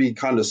to be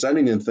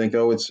condescending and think,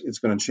 oh, it's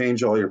going to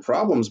change all your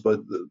problems,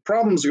 but the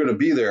problems are going to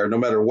be there no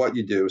matter what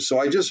you do. So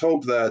I just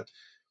hope that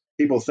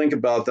people think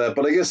about that.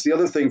 But I guess the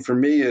other thing for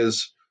me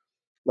is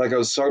like I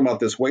was talking about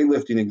this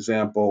weightlifting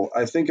example,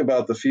 I think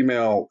about the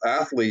female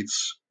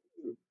athletes,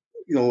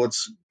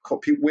 let's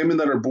call women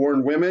that are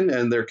born women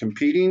and they're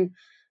competing.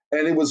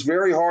 And it was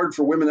very hard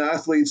for women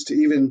athletes to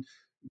even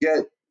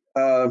get,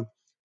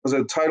 was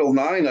it Title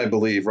IX, I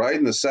believe, right?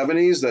 In the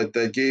 70s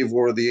that gave,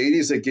 or the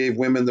 80s, that gave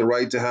women the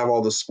right to have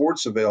all the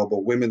sports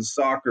available, women's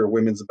soccer,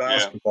 women's Yeah, yeah.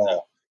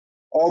 basketball,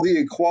 all the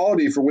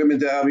equality for women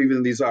to have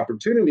even these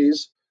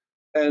opportunities.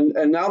 And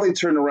now they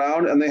turn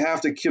around and they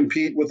have to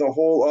compete with a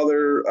whole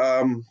other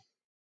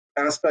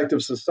aspect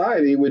of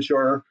society, which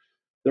are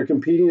they're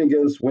competing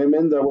against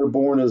women that were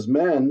born as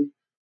men.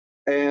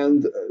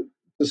 And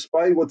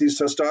despite what these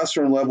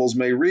testosterone levels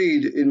may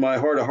read, in my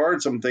heart of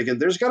hearts, I'm thinking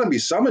there's got to be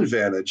some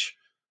advantage.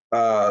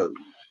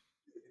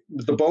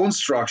 The bone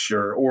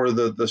structure or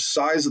the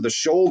size of the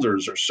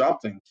shoulders or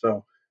something.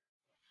 So,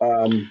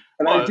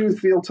 and I Well, do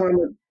feel time.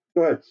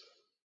 Go ahead.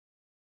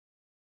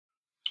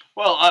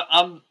 well,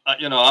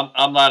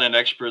 I'm not an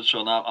expert, so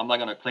I'm not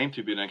going to claim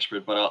to be an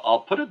expert, but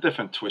I'll put a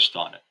different twist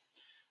on it.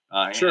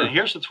 And Sure.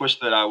 here's the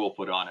twist that I will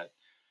put on it.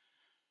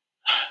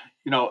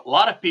 A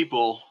lot of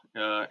people,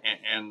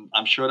 and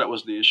I'm sure that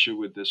was the issue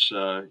with this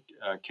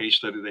case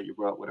study that you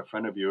brought with a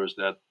friend of yours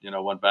that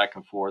went back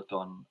and forth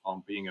on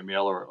being a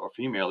male or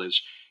female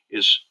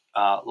is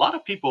a lot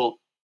of people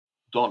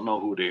don't know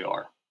who they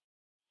are.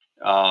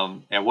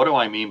 And what do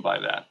I mean by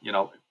that?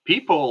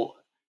 People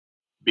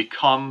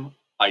become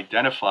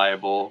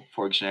identifiable,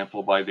 for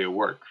example, by their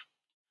work.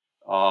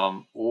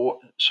 Or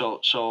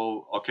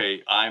so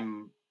okay,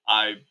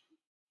 I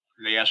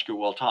they ask you,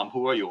 well, Tom,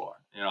 who are you? Are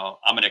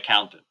I'm an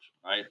accountant,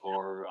 right?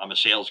 Or I'm a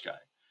sales guy.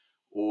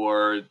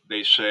 Or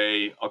they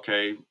say,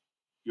 okay,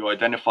 you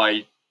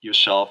identify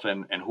yourself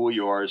and who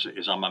you are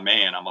is I'm a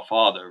man, I'm a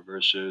father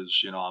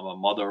versus, I'm a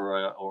mother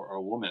or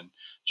a woman.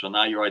 So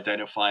now you're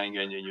identifying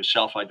and your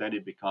self identity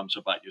becomes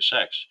about your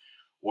sex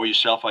or your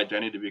self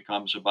identity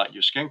becomes about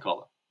your skin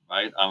color,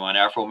 right? I'm an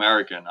Afro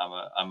American.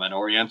 I'm an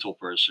Oriental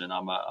person.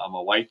 I'm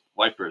a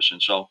white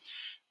person. So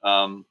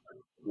um,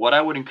 what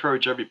I would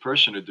encourage every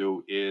person to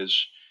do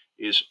is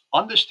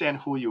understand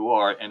who you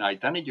are and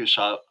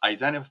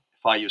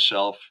identify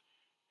yourself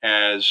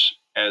as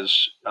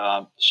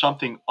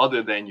something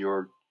other than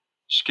your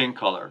skin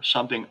color,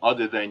 something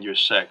other than your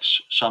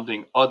sex,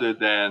 something other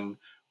than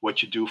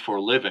what you do for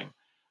a living.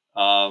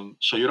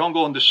 So you don't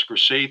go on this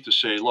crusade to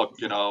say, look,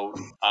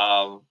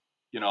 I'm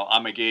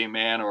a gay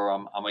man or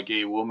I'm a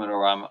gay woman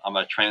or I'm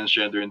a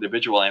transgender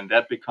individual, and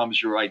that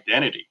becomes your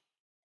identity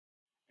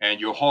and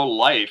your whole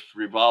life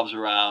revolves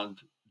around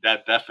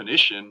that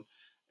definition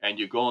and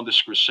you go on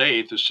this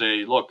crusade to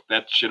say, look,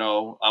 that's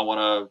I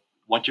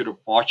want you to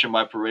march in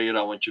my parade,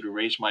 I want you to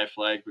raise my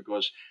flag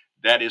because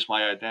that is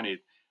my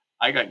identity.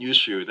 I got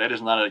news for you, that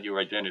is not your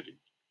identity.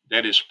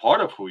 That is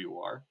part of who you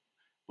are,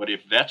 but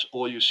if that's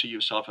all you see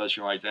yourself as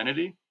your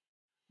identity,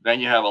 then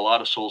you have a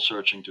lot of soul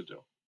searching to do.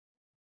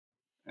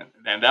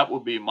 And that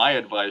would be my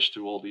advice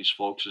to all these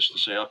folks is to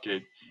say,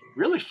 okay,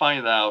 really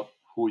find out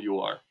who you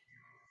are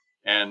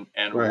and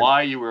Right.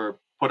 why you were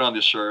put on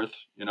this earth.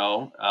 You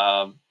know,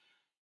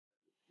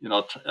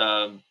 t-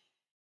 um,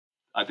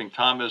 I think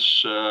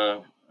Thomas,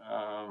 I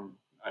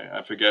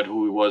forget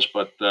who he was,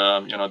 but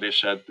they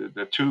said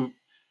the two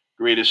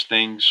greatest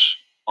things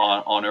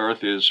on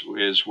earth is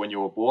when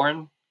you were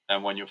born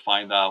and when you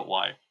find out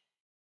why,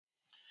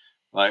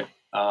 right?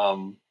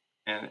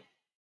 And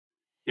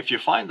if you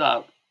find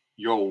out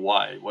your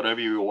why, whatever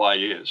your why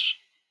is,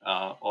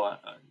 or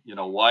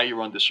why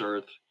you're on this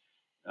earth,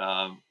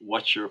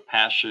 what's your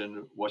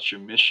passion, what's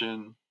your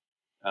mission,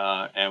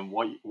 and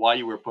why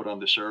you were put on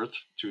this earth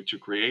to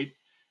create.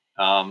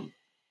 Um,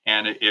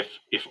 and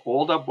if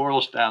all that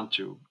boils down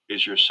to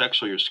is your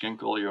sex or your skin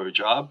color or your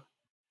job,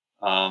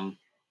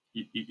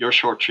 you're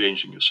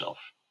shortchanging yourself.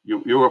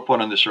 You were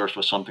put on this earth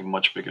for something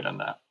much bigger than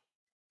that.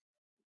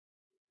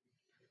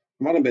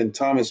 Might have been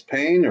Thomas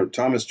Paine or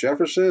Thomas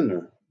Jefferson,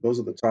 or those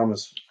are the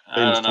I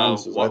famous don't know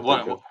Thomases I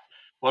think of.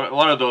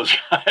 one of those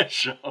guys.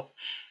 So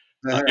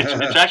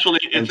it's actually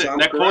And it's Tom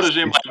that quote is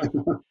in Kereszti. my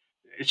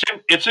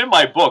it's in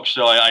my book.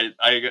 So I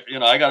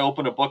got to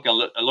open the book and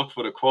look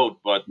for the quote,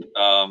 but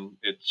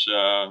it's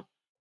I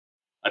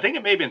think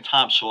it may have been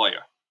Tom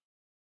Sawyer.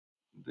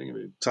 I think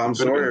it Tom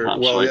could have been Sawyer.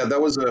 Tom Well, Sawyer. yeah,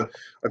 that was a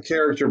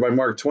character by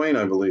Mark Twain,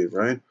 I believe,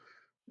 right?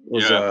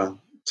 Was Yeah,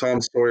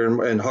 Tom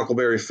Sawyer and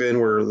Huckleberry Finn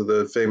were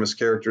the famous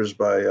characters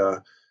by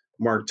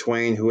Mark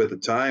Twain, who at the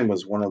time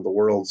was one of the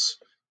world's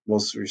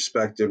most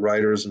respected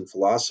writers and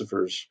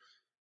philosophers.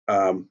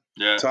 Um,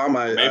 yeah. Tom,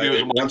 Maybe it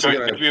was I Mark once Twain.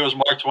 again, Maybe it was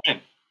Mark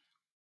Twain.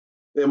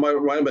 it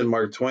might have been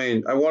Mark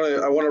Twain. I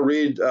want to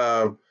read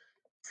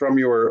from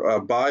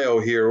your bio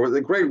here.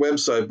 A great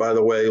website, by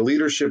the way,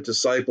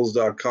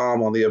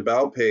 leadershipdisciples.com on the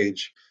About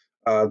page.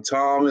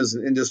 Tom is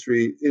an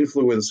industry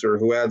influencer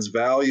who adds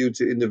value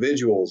to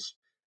individuals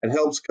and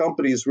helps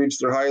companies reach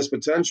their highest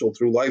potential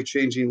through life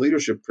changing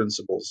leadership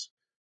principles.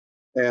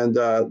 And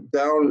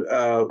down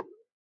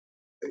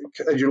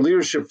at your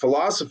leadership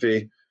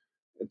philosophy,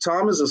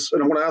 Tom is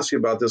and I want to ask you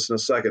about this in a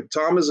second.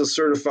 Tom is a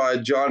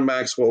certified John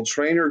Maxwell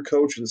trainer,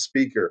 coach, and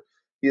speaker.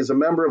 He is a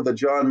member of the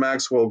John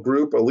Maxwell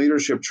Group, a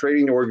leadership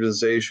training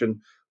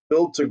organization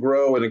built to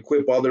grow and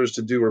equip others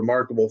to do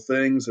remarkable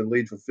things and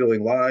lead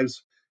fulfilling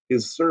lives.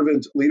 His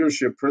servant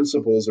leadership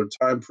principles are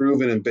time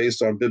proven and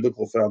based on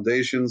biblical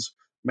foundations.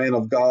 Man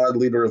of God,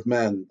 leader of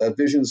men. That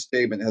vision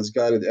statement has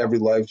guided every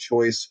life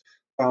choice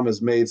Tom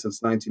has made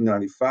since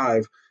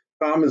 1995.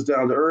 Tom is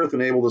down to earth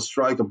and able to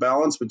strike a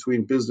balance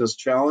between business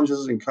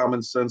challenges and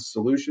common sense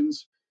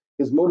solutions.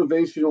 His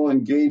motivational,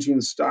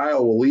 engaging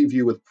style will leave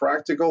you with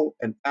practical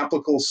and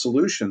applicable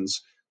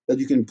solutions that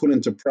you can put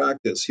into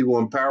practice. He will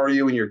empower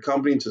you and your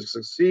company to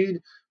succeed.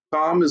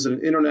 Tom is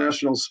an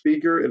international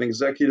speaker and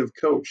executive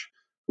coach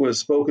who has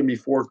spoken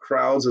before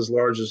crowds as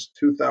large as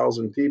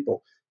 2,000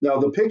 people. Now,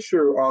 the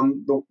picture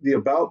on the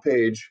About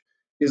page,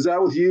 is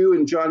that with you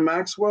and John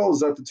Maxwell?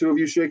 Is that the two of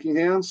you shaking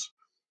hands?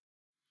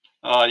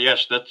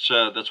 Yes, that's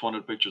one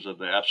of the pictures of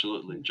there.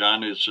 Absolutely,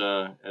 John is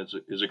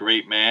a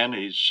great man.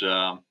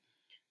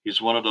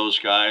 He's one of those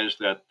guys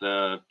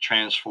that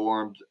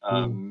transformed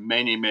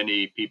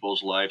many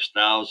people's lives,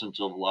 thousands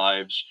of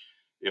lives,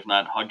 if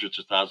not hundreds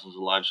of thousands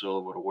of lives all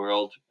over the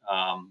world.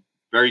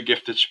 Very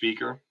gifted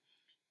speaker,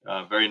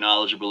 very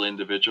knowledgeable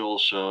individual.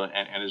 So,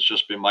 and it's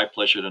just been my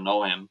pleasure to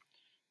know him.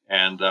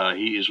 And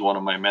he is one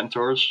of my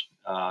mentors,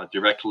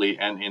 directly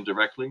and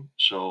indirectly.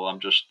 So I'm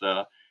just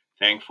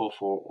thankful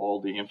for all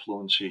the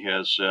influence he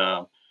has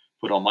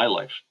put on my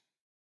life.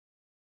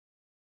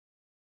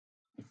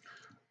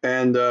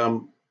 And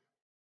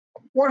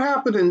what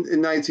happened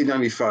in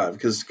 1995?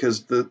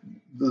 Because the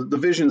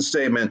vision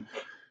statement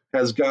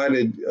has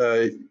guided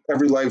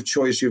every life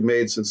choice you've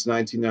made since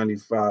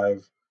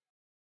 1995.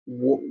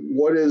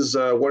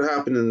 What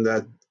happened in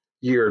that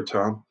year,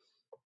 Tom?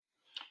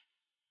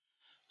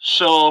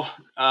 So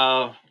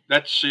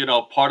that's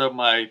part of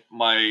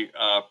my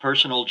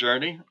personal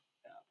journey.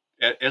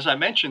 As I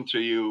mentioned to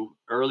you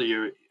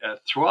earlier,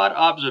 throughout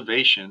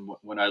observation,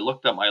 when I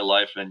looked at my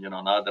life, and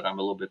now that I'm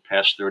a little bit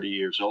past 30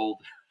 years old,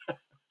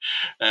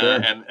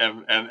 Sure.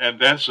 and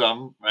then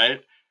some,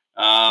 right?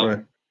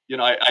 Right.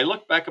 I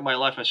look back at my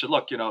life. I said,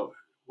 look,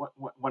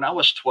 when I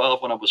was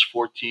 12, when I was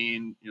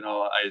 14,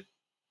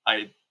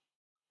 I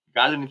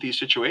got into these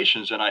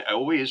situations, and I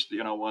always,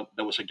 when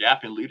there was a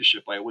gap in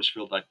leadership, I always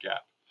filled that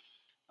gap.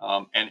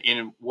 And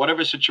in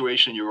whatever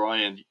situation you're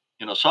in,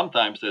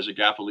 sometimes there's a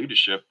gap of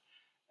leadership.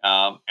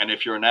 And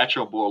if you're a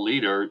natural born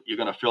leader, you're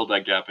going to fill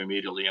that gap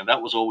immediately. And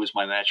that was always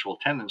my natural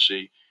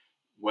tendency.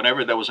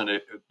 Whenever there was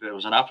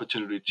an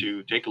opportunity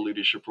to take a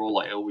leadership role,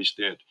 I always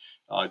did.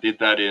 I did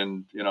that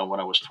when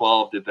I was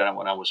 12, did that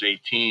when I was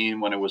 18,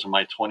 when it was in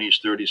my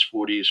 20s, 30s,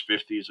 40s,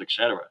 50s,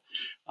 etc.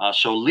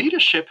 So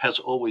leadership has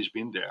always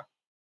been there.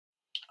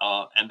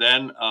 And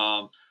then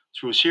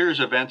through a series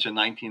of events in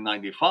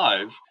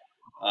 1995,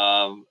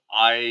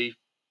 I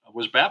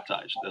was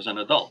baptized as an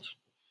adult.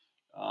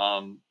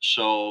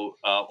 So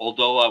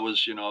although I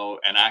was,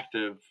 an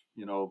active,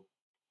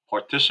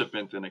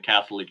 participant in a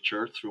Catholic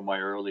church through my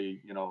early,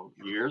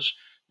 years,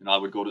 I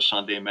would go to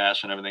Sunday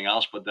mass and everything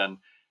else. But then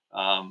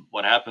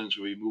what happens?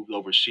 We moved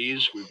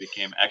overseas. We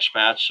became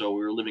expats, so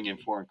we were living in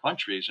foreign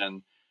countries,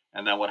 and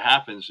then what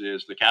happens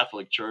is the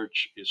Catholic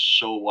Church is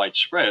so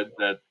widespread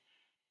that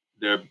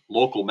their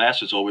local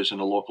mass is always in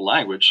the local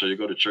language. So you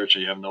go to church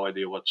and you have no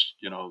idea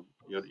you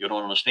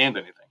don't understand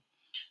anything.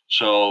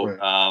 So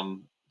Right.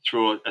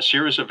 through a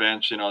series of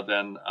events,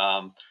 then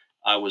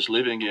I was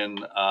living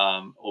in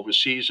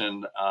overseas,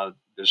 and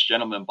this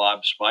gentleman,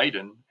 Bob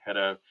Spiden, had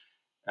an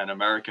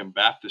American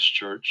Baptist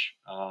church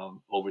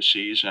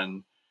overseas,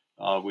 and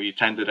we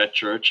attended that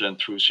church. And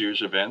through a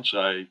series of events,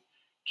 I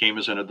came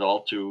as an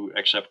adult to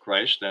accept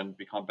Christ and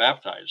become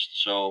baptized.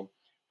 So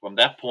from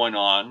that point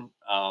on,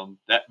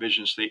 that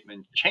vision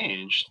statement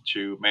changed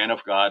to man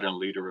of God and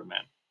leader of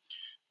men.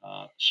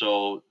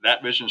 So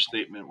that vision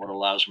statement, what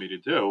allows me to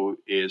do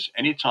is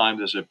anytime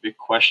there's a big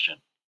question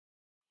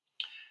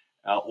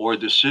or a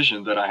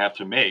decision that I have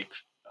to make,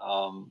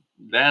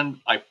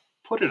 then I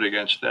put it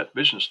against that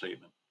vision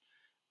statement.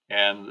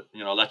 And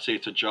let's say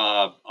it's a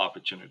job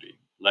opportunity.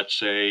 Let's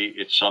say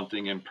it's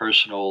something in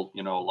personal,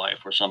 life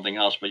or something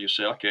else. But you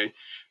say, okay,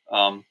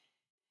 um,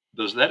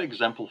 does that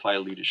exemplify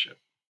leadership?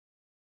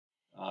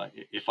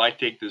 If I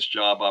take this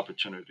job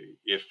opportunity,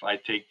 if I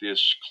take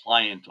this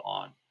client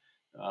on,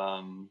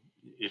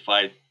 if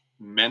I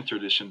mentor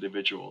this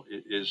individual,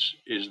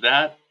 is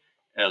that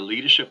a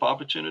leadership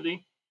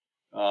opportunity?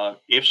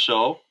 If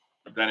so,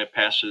 then it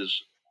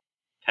passes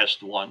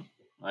test one,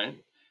 right?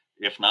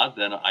 If not,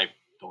 then I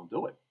don't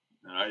do it.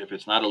 All right? If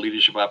it's not a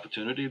leadership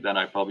opportunity, then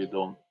I probably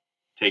don't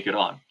take it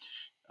on.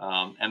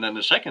 And then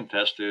the second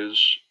test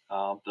is,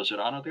 does it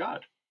honor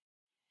God?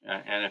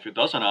 And if it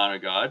doesn't honor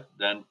God,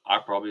 then I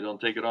probably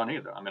don't take it on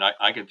either. I mean,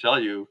 I can tell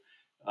you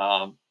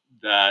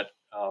that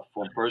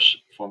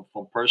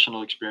from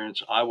personal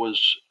experience, I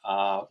was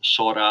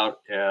sought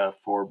out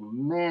for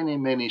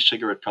many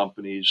cigarette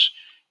companies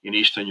in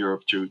Eastern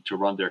Europe to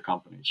run their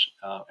companies,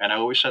 and I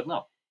always said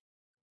no.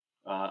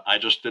 I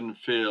just didn't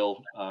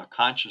feel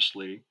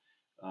consciously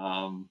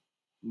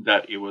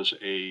that it was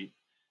a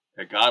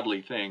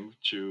godly thing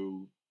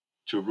to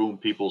ruin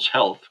people's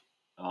health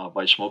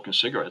by smoking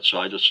cigarettes. So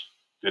I just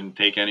didn't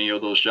take any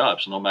of those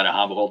jobs, no matter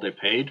how well they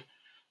paid,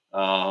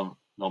 no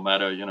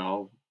matter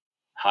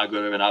how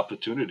good of an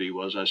opportunity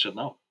was. I said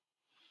no.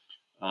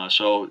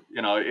 So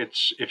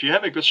it's if you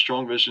have a good,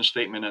 strong vision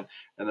statement,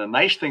 and the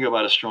nice thing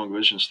about a strong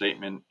vision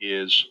statement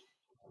is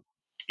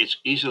it's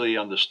easily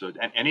understood.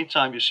 And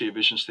anytime you see a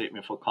vision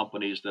statement for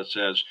companies that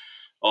says,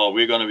 "Oh,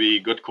 we're going to be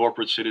good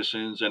corporate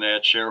citizens and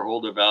add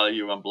shareholder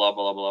value and blah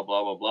blah blah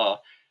blah blah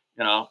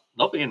blah,"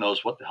 nobody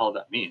knows what the hell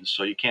that means,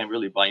 so you can't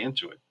really buy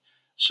into it.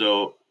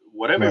 So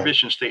whatever Right.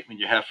 vision statement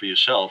you have for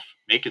yourself,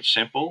 make it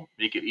simple,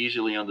 make it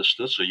easily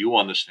understood, so you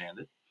understand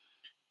it.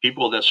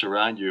 People that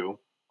surround you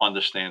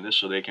understand this,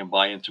 so they can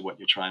buy into what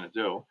you're trying to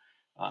do.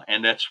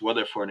 And that's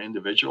whether for an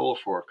individual or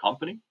for a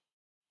company,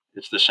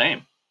 it's the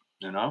same,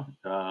 you know.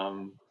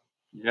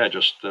 Yeah,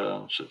 just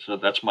so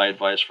that's my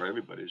advice for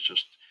everybody is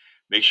just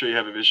make sure you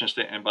have a vision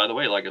statement. And by the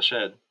way, like I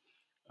said,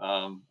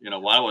 when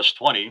I was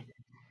 20,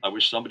 I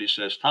wish somebody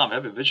says, "Tom,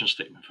 have a vision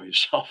statement for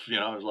yourself."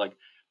 I was like,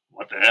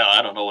 "What the hell?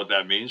 I don't know what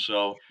that means."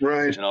 So,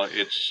 Right.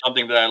 it's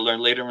something that I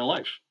learned later in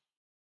life.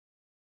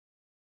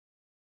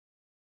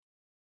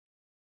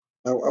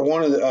 I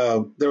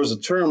wanted. There was a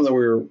term that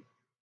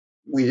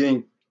we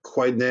didn't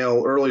quite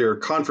nail earlier.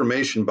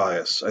 Confirmation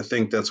bias. I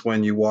think that's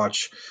when you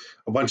watch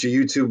a bunch of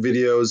YouTube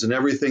videos and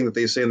everything that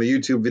they say in the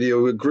YouTube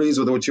video agrees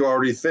with what you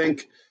already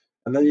think,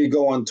 and then you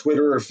go on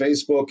Twitter or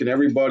Facebook and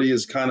everybody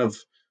is kind of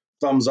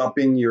thumbs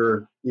upping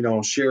your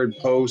shared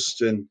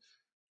post and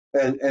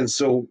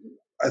so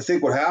I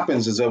think what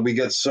happens is that we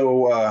get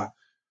so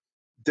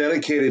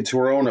dedicated to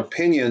our own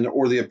opinion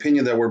or the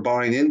opinion that we're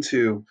buying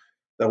into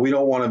that we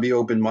don't want to be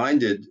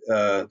open-minded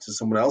to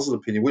someone else's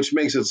opinion, which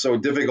makes it so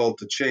difficult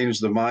to change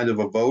the mind of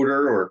a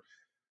voter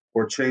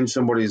or change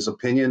somebody's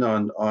opinion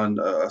on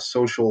a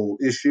social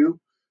issue.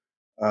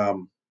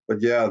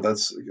 But yeah,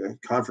 that's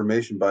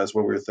confirmation bias,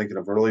 what we were thinking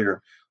of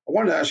earlier. I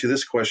wanted to ask you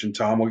this question,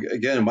 Tom.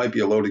 Again, it might be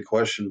a loaded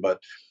question, but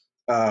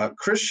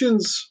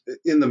Christians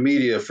in the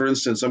media, for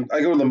instance,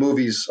 I go to the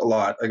movies a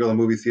lot. I go to the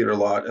movie theater a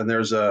lot, and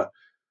there's a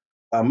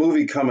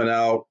movie coming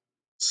out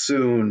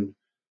soon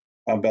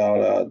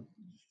about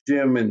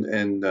Jim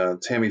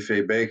and Tammy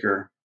Faye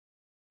Baker.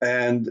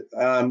 And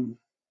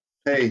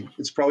hey,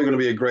 it's probably going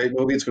to be a great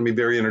movie. It's going to be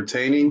very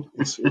entertaining.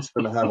 It's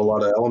going to have a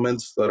lot of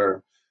elements that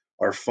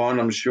are fun,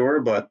 I'm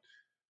sure,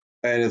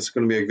 and it's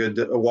going to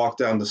be a walk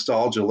down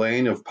nostalgia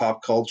lane of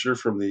pop culture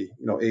from the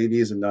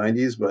 80s and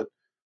 90s. But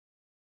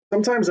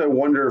sometimes I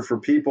wonder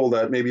for people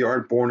that maybe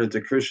aren't born into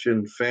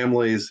Christian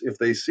families, if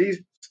they see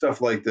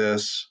stuff like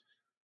this,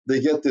 they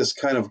get this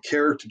kind of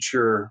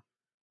caricature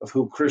of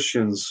who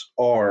Christians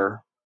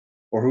are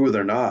or who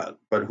they're not,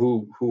 but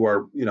who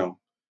are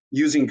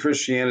using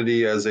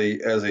Christianity as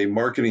a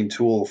marketing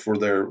tool for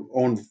their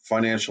own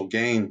financial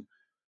gain.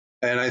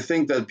 And I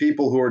think that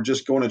people who are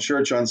just going to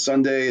church on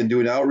Sunday and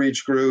doing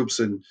outreach groups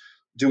and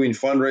doing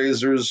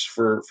fundraisers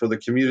for the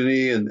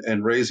community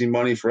and raising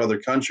money for other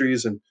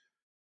countries, and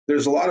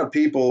there's a lot of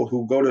people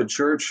who go to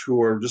church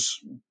who are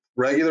just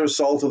regular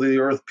salt of the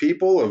earth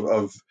people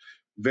of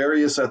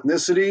various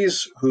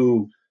ethnicities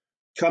who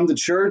come to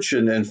church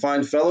and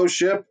find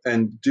fellowship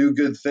and do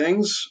good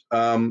things.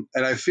 And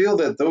I feel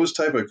that those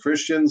type of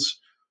Christians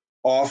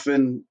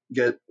often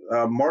get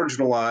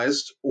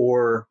marginalized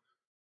or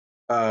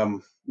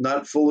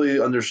not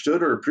fully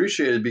understood or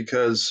appreciated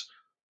because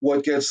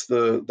what gets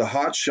the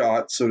hot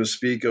shot, so to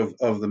speak,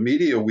 of the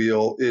media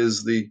wheel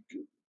is the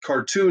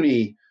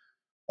cartoony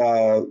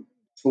uh,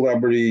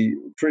 celebrity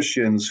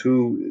Christians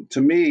who,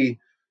 to me,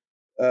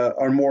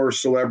 are more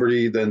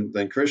celebrity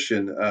than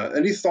Christian.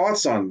 Any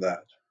thoughts on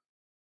that?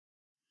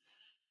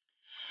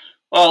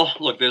 Well,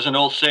 look, there's an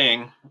old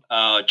saying,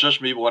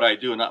 "Judge me what I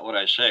do, not what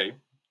I say."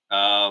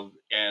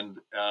 And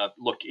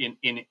look,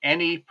 in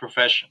any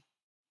profession,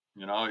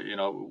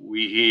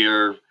 we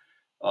hear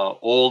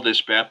all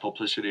this bad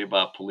publicity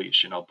about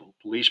police.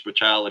 Police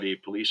brutality,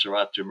 police are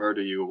out to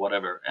murder you, or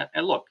whatever.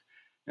 And look,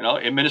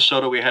 in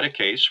Minnesota, we had a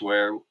case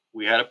where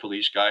we had a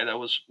police guy that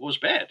was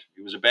bad.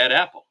 He was a bad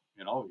apple.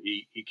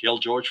 He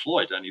killed George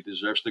Floyd, and he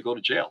deserves to go to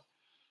jail.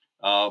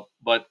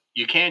 But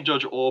you can't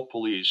judge all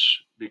police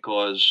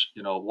because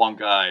one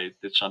guy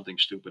did something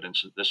stupid and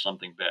there's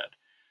something bad.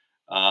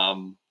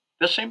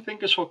 The same thing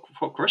is for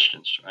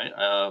Christians,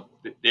 right?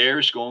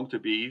 There's going to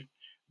be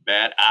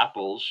bad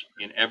apples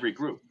in every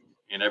group,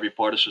 in every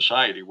part of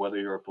society, whether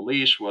you're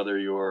police, whether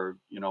you're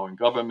in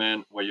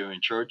government, whether you're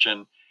in church,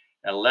 and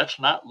let's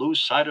not lose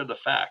sight of the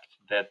fact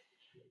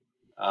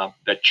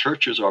that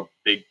churches are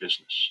big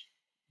business.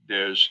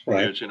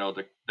 Right. There's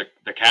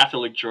the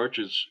Catholic Church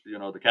is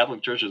the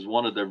Catholic Church is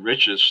one of the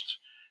richest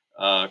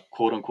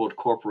quote unquote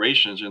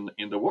corporations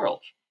in the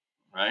world,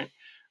 right?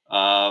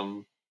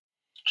 Um,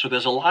 so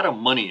there's a lot of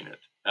money in it,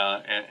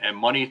 and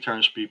money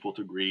turns people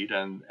to greed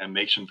and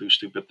makes them do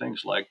stupid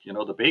things like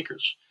the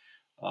bakers.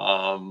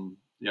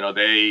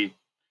 They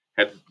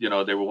had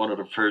they were one of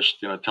the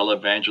first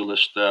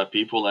televangelist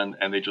people,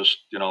 and they just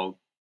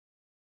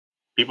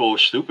people were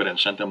stupid and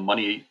sent them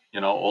money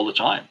all the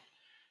time,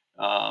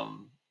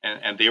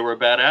 and they were a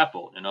bad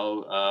apple.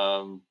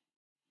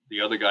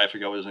 the other guy, I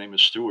forgot what his name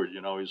is, Stewart.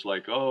 He's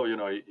like, oh,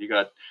 he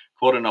got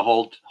caught in a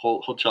whole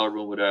hotel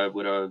room with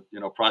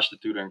a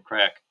prostitute and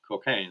crack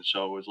cocaine.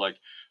 So it was like,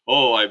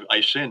 oh,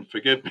 I sinned,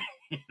 forgive me.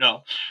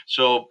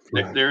 So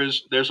Right.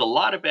 there's a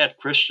lot of bad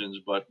Christians,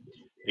 but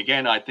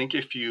again, I think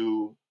if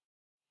you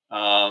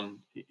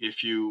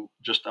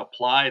just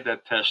apply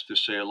that test to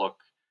say, look,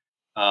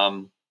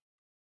 um,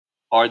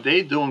 are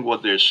they doing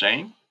what they're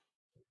saying,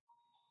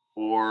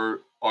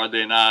 or are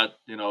they not,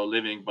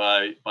 living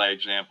by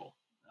example?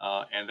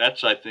 And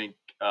that's, I think,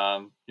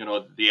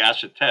 the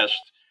acid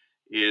test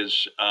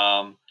is.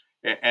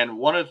 And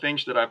one of the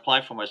things that I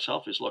apply for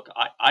myself is, look,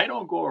 I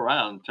don't go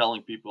around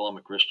telling people I'm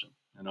a Christian.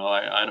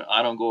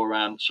 I don't go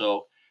around.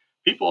 So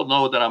people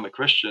know that I'm a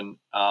Christian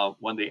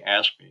when they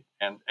ask me.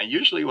 And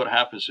usually what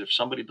happens if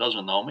somebody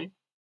doesn't know me,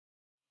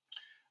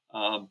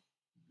 um,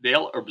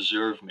 they'll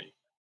observe me.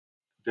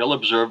 They'll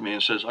observe me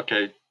and says,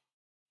 okay,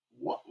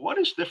 what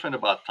is different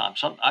about Tom?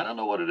 I don't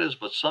know what it is,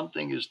 but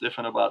something is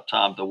different about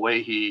Tom. The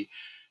way he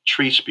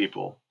treats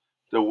people,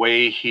 the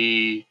way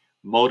he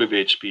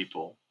motivates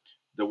people,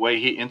 the way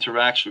he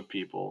interacts with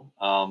people,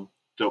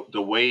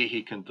 the way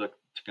he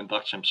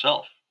conducts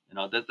himself.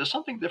 There's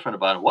something different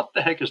about him. What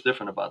the heck is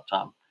different about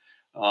Tom?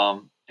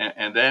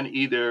 And then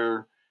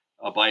either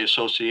by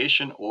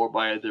association or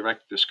by a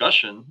direct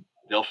discussion,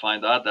 they'll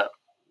find out that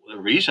the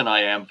reason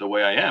I am the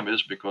way I am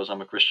is because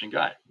I'm a Christian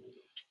guy,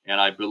 and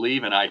I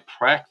believe and I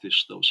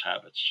practice those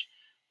habits.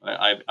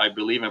 I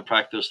believe and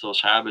practice those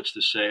habits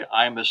to say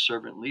I'm a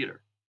servant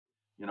leader.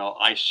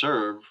 I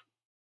serve.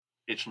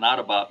 It's not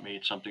about me.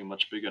 It's something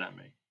much bigger than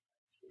me.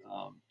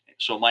 Um,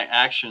 so my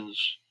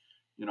actions,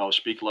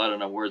 speak louder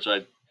than words.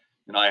 I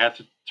had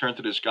to turn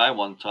to this guy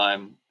one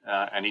time,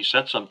 and he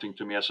said something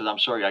to me. I said, "I'm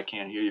sorry, I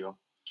can't hear you,"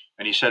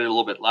 and he said it a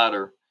little bit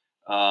louder.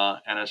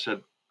 And I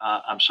said,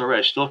 "I'm sorry,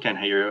 I still can't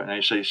hear you." And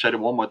he said it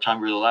one more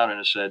time really loud, and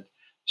I said,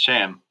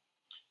 "Sam,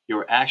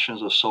 your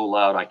actions are so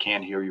loud, I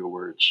can't hear your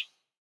words."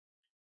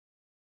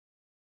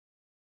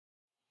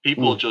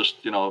 People Mm. just,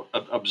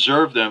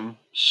 observe them,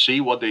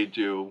 see what they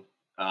do,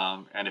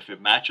 and if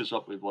it matches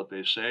up with what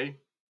they say,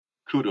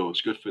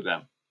 kudos, good for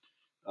them.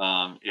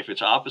 If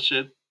it's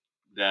opposite,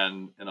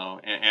 then, and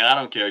I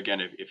don't care again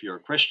if you're a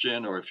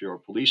Christian or if you're a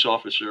police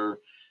officer,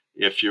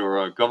 if you're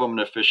a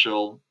government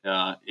official,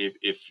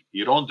 if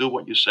you don't do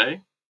what you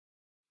say,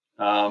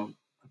 um,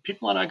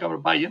 people are not going to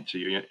buy into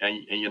you,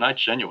 and you're not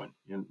genuine.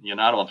 You're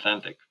not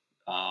authentic.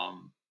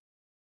 Um,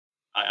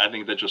 I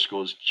think that just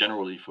goes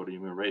generally for the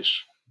human race.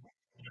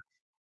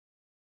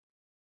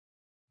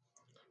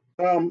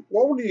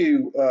 What would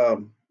you,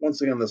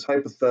 once again, this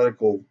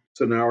hypothetical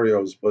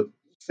scenarios, but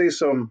say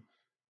some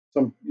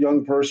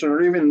young person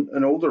or even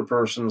an older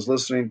person is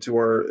listening to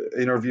our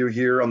interview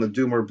here on the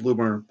Doomer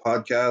Bloomer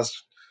podcast.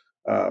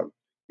 Uh,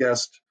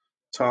 Guest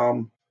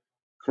Tom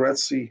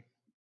Kereszti,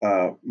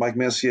 Mike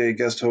Messier,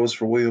 guest host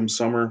for William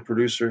Summer,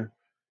 producer.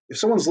 If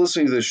someone's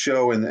listening to this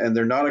show and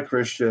they're not a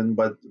Christian,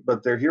 but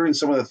they're hearing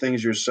some of the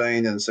things you're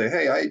saying and say,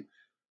 hey,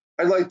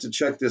 I'd like to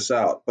check this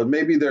out, but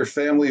maybe their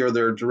family or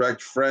their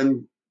direct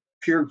friend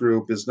peer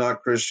group is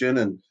not Christian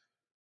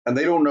and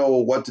they don't know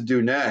what to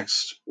do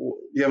next. Do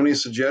you have any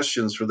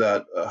suggestions for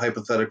that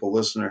hypothetical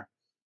listener?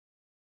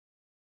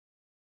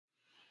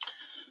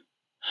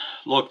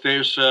 Look,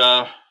 there's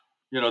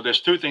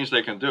two things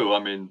they can do. I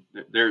mean,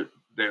 there,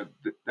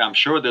 I'm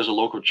sure there's a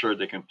local church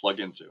they can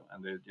plug into,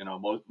 and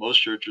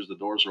most churches, the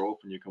doors are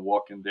open. You can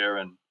walk in there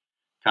and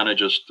kind of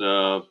just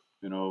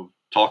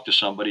talk to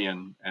somebody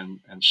and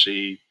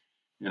see,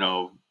 you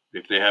know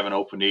if they have an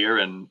open ear,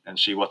 and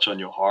see what's on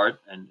your heart,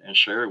 and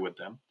share it with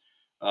them.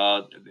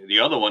 The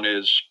other one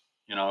is,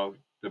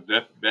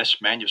 the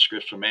best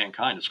manuscript for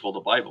mankind. It's called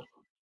the Bible.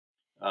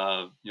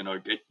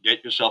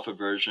 Get yourself a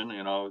version.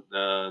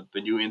 The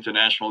New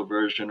International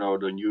Version or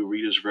the New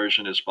Reader's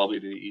Version is probably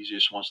the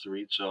easiest ones to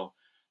read. So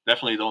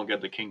definitely don't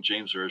get the King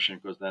James Version,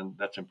 because then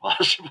that's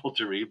impossible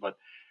to read. But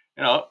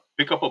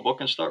pick up a book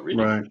and start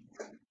reading. Right.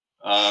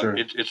 Sure.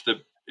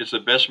 It's the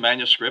best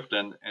manuscript,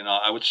 and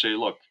I would say,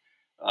 look,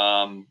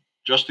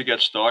 just to get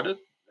started,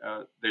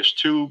 there's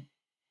two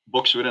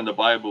books within the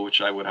Bible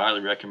which I would highly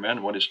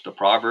recommend. One is the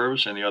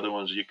Proverbs, and the other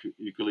one is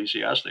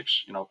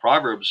Ecclesiastics.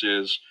 Proverbs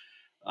is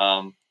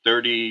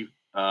 30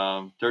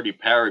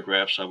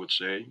 paragraphs, I would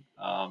say,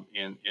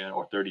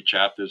 or 30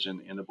 chapters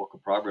in the book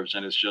of Proverbs,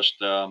 and it's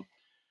just a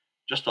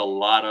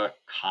lot of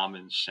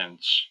common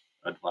sense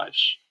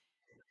advice.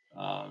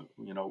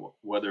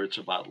 Whether it's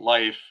about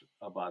life,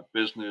 about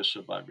business,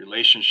 about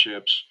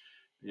relationships,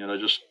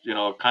 just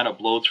kind of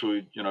blow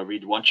through.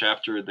 Read one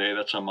chapter a day.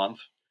 That's a month,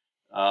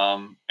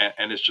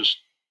 and it's just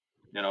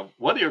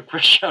whether you're a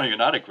Christian or you're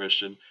not a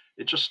Christian,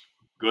 it's just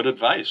good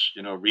advice.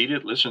 Read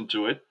it, listen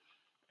to it,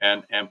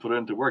 and put it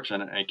into works.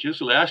 And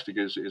Ecclesiastic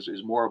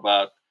is more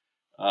about,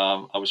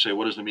 I would say,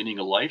 what is the meaning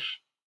of life.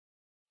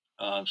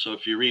 So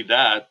if you read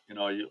that,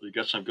 you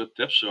get some good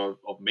tips of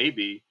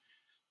maybe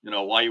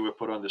why you were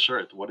put on this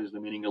earth. What is the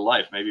meaning of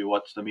life? Maybe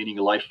what's the meaning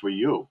of life for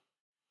you?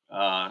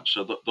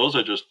 So those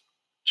are just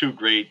two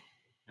great,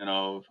 you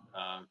know,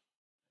 uh,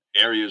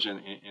 areas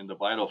in the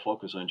Bible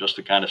focus on, just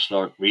to kind of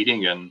start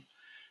reading and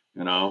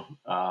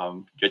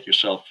get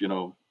yourself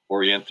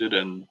oriented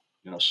and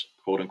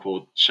quote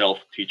unquote self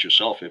teach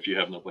yourself if you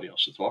have nobody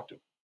else to talk to.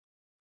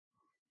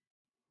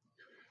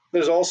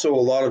 There's also a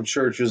lot of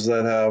churches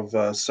that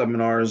have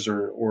seminars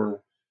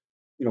or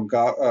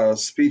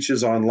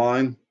speeches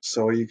online,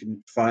 so you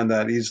can find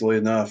that easily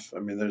enough. I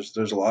mean,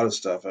 there's a lot of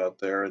stuff out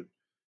there, and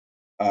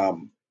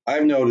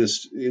I've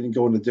noticed in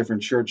going to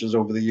different churches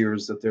over the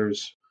years that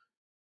there's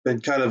been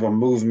kind of a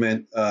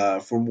movement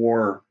for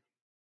more,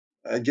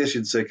 I guess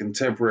you'd say,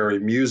 contemporary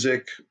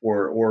music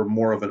or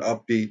more of an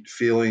upbeat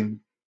feeling,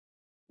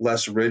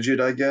 less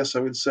rigid, I guess I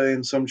would say,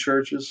 in some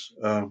churches.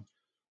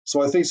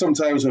 So I think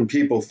sometimes when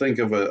people think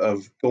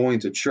of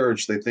going to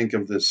church, they think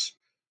of this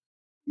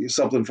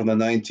something from the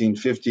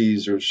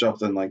 1950s or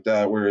something like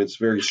that, where it's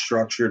very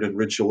structured and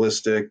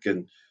ritualistic,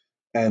 and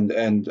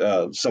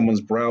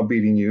someone's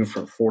browbeating you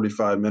for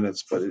 45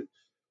 minutes. But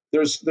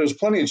there's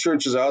plenty of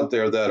churches out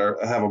there that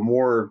have a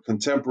more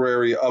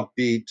contemporary,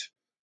 upbeat,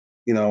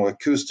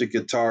 acoustic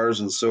guitars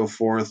and so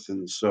forth.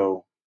 And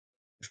so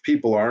if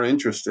people are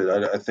interested,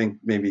 I think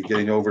maybe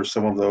getting over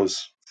some of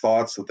those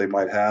thoughts that they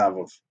might have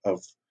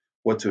of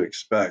what to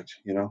expect.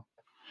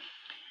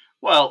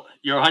 Well,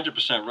 you're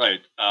 100%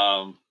 right.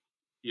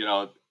 You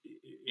know,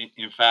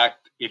 in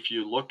fact, if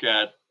you look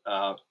at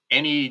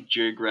any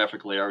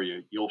geographical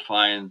area, you'll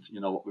find,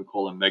 what we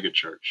call a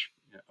megachurch,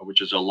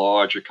 which is a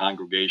larger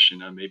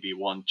congregation, maybe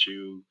 1,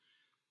 2,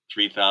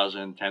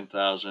 3,000,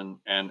 10,000.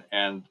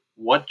 And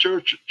what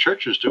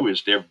churches do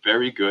is they're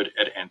very good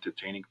at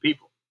entertaining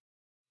people.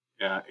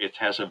 It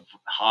has a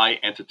high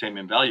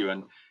entertainment value,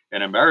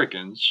 and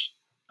Americans,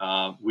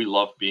 we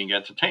love being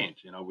entertained.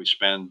 We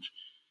spend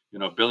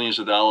billions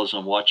of dollars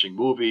on watching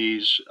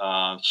movies,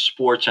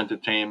 sports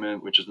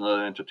entertainment, which is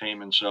another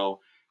entertainment. So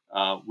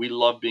we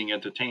love being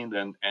entertained,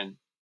 and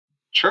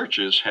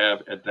churches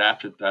have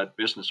adapted that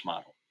business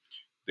model.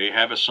 They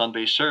have a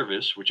Sunday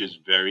service, which is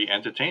very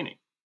entertaining,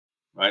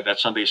 right? That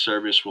Sunday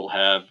service will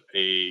have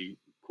a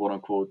quote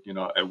unquote,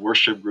 a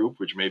worship group,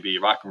 which may be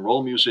rock and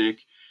roll music.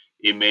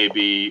 It may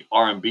be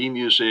R&B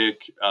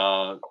music.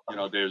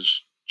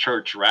 There's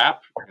church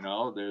rap.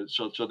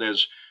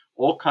 There's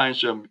all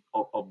kinds of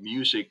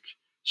music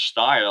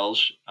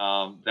styles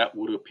that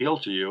would appeal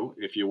to you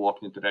if you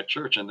walked into that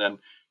church. And then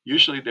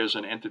usually there's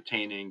an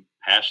entertaining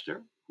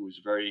pastor who's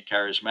very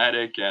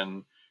charismatic,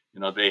 and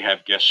they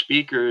have guest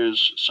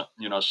speakers.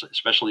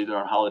 Especially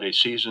during holiday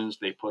seasons,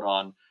 they put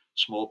on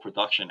small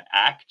production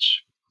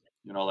acts,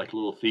 like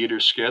little theater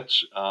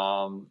skits,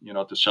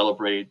 to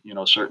celebrate,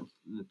 certain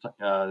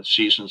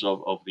seasons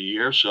of the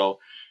year. So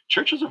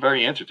churches are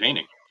very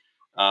entertaining.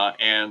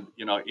 And,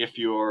 if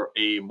you're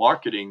a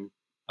marketing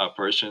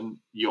person,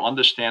 you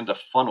understand the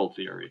funnel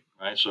theory,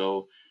 right?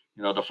 So,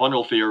 the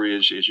funnel theory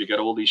is you get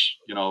all these,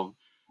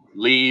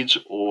 leads,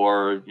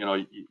 or,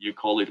 you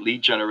call it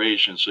lead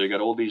generation. So you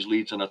got all these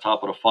leads on the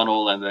top of the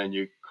funnel, and then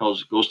you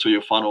goes to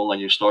your funnel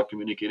and you start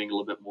communicating a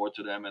little bit more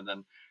to them. And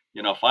then,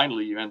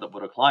 finally you end up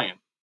with a client.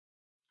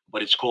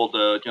 But it's called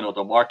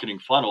the marketing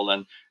funnel,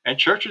 and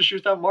churches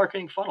use that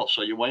marketing funnel.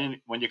 So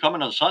when you come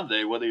in on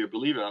Sunday, whether you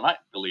believe it or not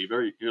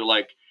believer, you're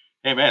like,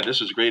 hey man, this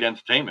is great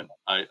entertainment.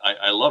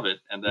 I love it.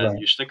 And then Right.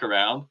 you stick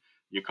around,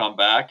 you come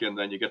back, and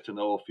then you get to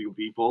know a few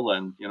people,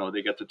 and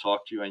they get to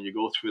talk to you, and you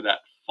go through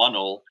that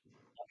funnel,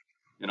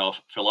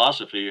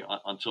 philosophy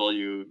until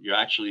you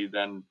actually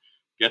then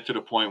get to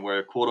the point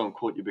where quote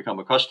unquote you become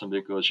accustomed,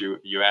 because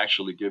you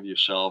actually give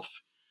yourself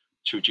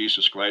to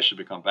Jesus Christ, to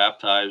become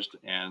baptized,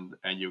 and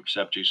you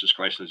accept Jesus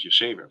Christ as your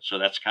Savior. So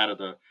that's kind of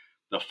the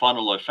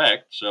funnel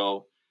effect.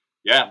 So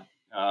yeah,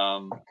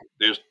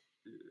 there's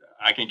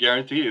I can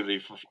guarantee you that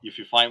if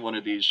you find one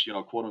of these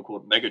quote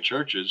unquote mega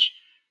churches,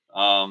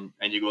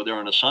 and you go there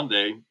on a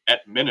Sunday,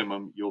 at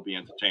minimum you'll be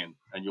entertained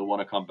and you'll want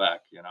to come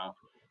back.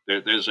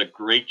 There's a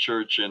great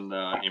church in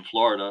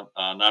Florida,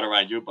 not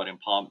around you, but in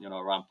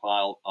around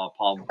Palm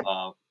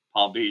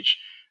Beach.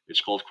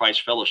 It's called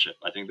Christ Fellowship.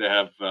 I think they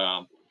have.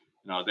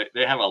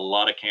 They have a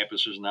lot of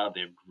campuses now.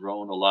 They've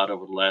grown a lot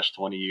over the last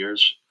 20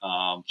 years.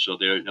 So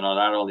they're,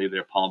 not only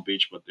they're Palm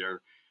Beach, but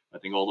they're, I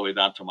think, all the way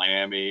down to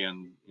Miami,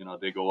 and,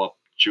 they go up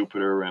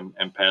Jupiter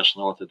and pass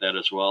north of that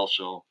as well.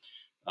 So,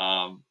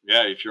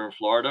 yeah, if you're in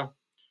Florida,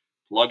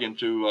 plug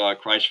into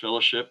Christ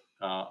Fellowship.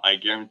 I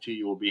guarantee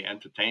you will be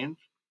entertained.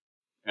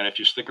 And if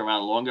you stick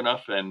around long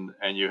enough and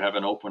you have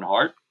an open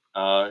heart,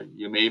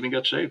 you may even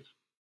get saved.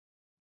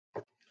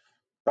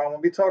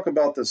 When we talk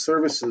about the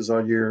services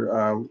on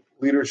your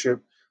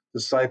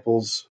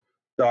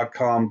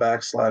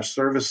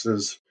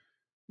leadershipdisciples.com/services,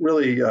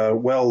 really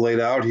well laid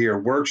out here.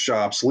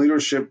 Workshops,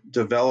 leadership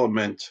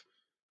development.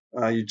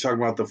 You talk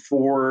about the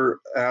 4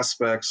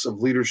 aspects of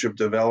leadership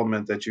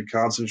development that you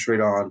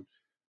concentrate on: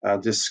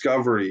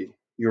 discovery,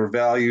 your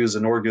values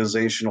and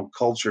organizational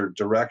culture,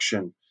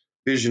 direction,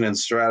 vision and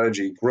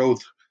strategy,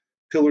 growth,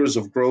 pillars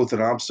of growth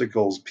and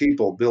obstacles,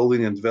 people,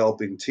 building and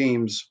developing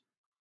teams.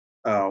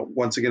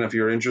 Once again, if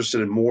you're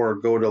interested in more,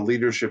 go to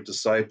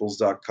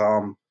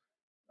leadershipdisciples.com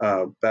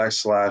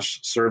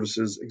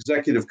 /services.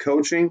 Executive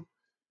coaching.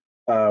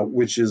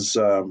 which is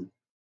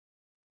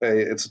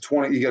it's a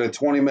 20. You get a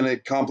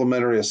 20-minute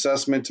complimentary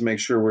assessment to make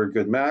sure we're a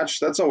good match.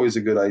 That's always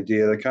a good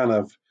idea. To kind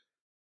of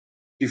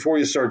before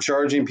you start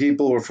charging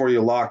people or before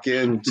you lock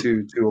in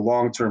to a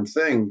long-term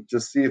thing,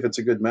 just see if it's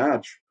a good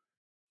match.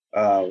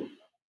 Uh,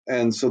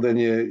 and so then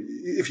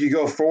if you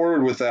go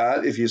forward with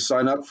that, if you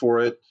sign up for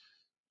it,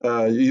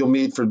 you'll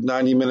meet for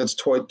 90 minutes,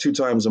 two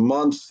times a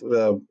month,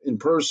 in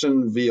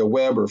person, via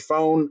web or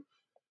phone.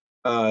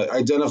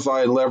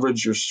 Identify and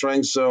leverage your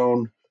strength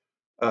zone.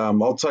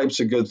 All types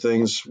of good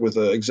things with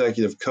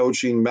executive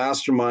coaching,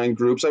 mastermind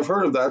groups. I've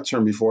heard of that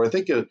term before. I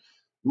think it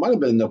might have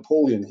been a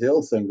Napoleon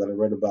Hill thing that I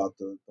read about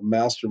the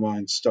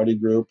mastermind study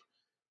group.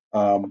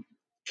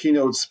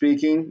 Keynote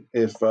speaking,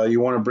 if you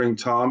want to bring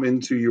Tom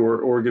into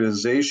your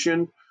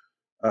organization,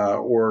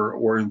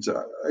 or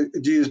into,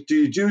 do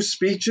you do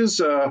speeches,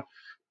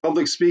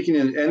 public speaking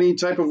in any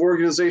type of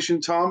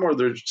organization, Tom? Are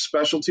there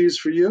specialties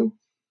for you?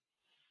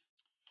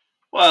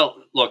 Well,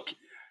 look,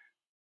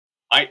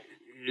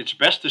 it's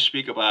best to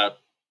speak about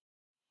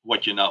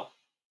what you know,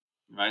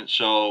 right?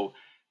 So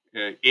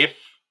if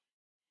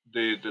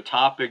the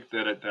topic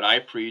that I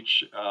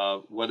preach,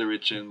 whether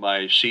it's in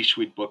my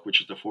C-suite book,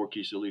 which is the 4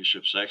 Keys to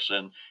Leadership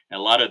Section, and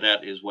a lot of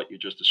that is what you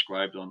just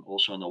described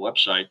also on the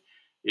website.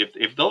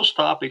 If those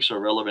topics are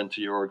relevant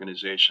to your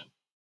organization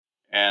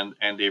and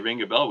they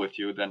ring a bell with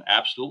you, then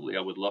absolutely,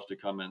 I would love to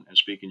come in and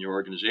speak in your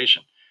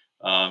organization.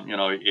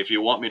 If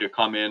you want me to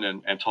come in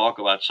and talk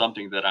about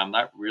something that I'm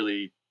not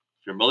really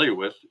familiar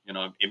with,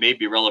 it may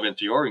be relevant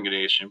to your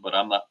organization, but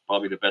I'm not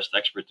probably the best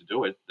expert to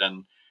do it,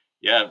 then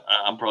yeah,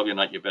 I'm probably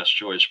not your best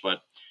choice.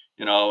 But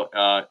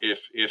if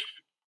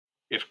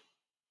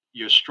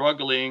you're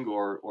struggling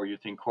or you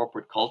think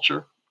corporate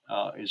culture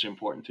is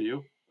important to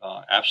you,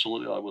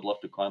 absolutely, I would love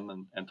to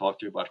come and talk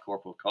to you about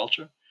corporate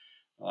culture.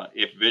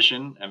 If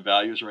vision and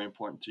values are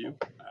important to you,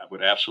 I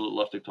would absolutely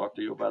love to talk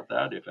to you about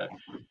that.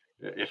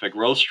 If a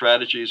growth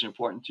strategy is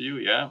important to you,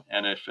 yeah,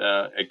 and if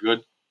a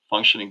good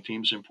functioning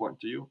team is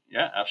important to you,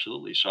 yeah,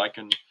 absolutely. So I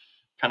can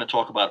kind of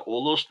talk about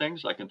all those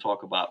things. I can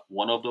talk about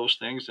one of those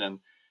things, and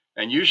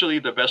usually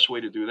the best way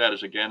to do that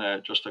is again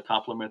just a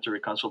complimentary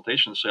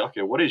consultation. Say,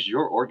 okay, what is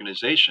your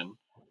organization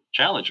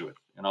challenged with?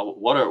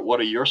 What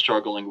are you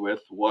struggling with?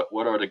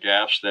 What are the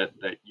gaps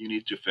that you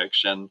need to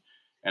fix? And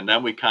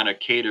then we kind of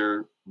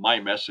cater my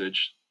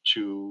message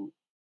to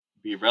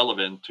be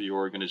relevant to your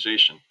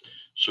organization.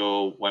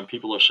 So when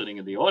people are sitting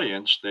in the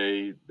audience,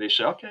 they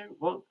say, okay,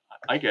 well,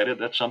 I get it.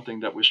 That's something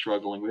that we're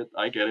struggling with.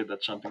 I get it.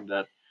 That's something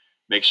that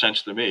makes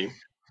sense to me.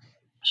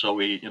 So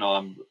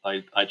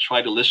I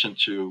try to listen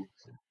to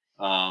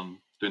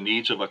the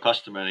needs of a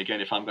customer. And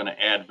again, if I'm going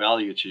to add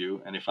value to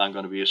you, and if I'm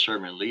going to be a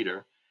servant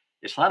leader,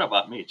 it's not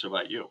about me. It's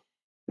about you.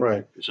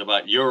 Right. It's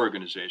about your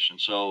organization.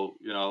 So,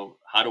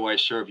 how do I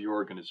serve your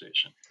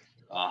organization?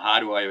 How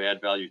do I add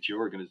value to your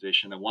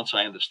organization? And once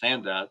I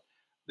understand that,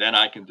 then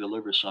I can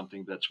deliver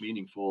something that's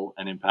meaningful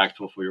and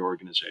impactful for your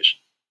organization.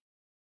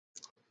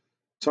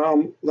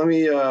 Tom, let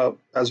me,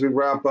 as we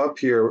wrap up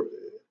here,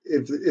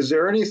 is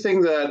there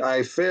anything that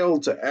I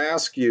failed to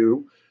ask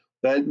you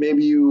that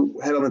maybe you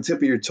had on the tip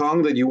of your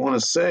tongue that you want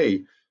to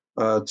say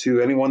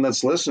to anyone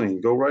that's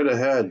listening? Go right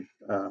ahead,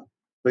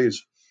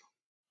 please.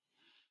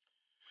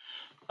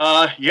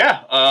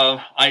 Yeah.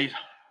 I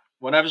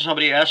Whenever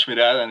somebody asks me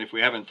that, and if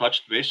we haven't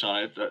touched base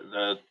on it,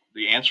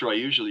 the answer I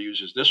usually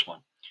use is this one.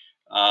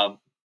 Um,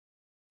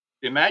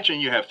 Imagine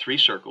you have three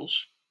circles.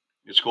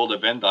 It's called a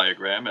Venn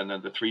diagram, and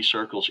then the three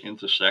circles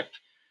intersect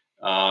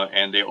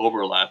and they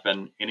overlap.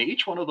 And in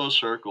each one of those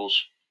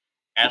circles,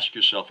 ask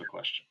yourself a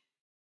question.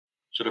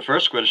 So the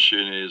first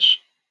question is,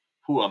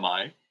 who am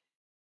I?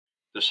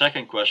 The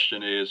second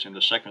question is in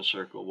the second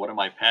circle, what am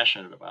I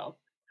passionate about?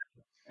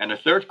 And the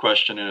third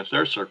question in the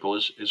third circle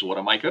is what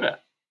am I good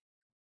at?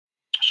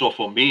 So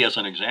for me, as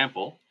an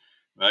example,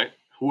 right,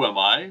 who am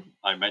I?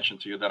 I mentioned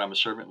to you that I'm a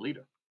servant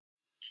leader.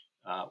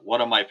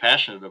 What am I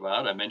passionate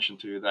about? I mentioned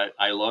to you that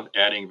I love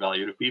adding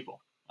value to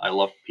people. I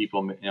love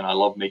people, and I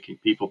love making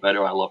people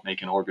better. I love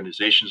making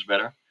organizations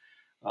better.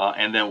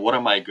 And then what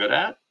am I good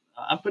at?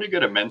 I'm pretty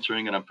good at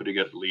mentoring, and I'm pretty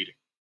good at leading.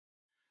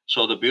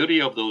 So the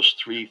beauty of those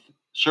three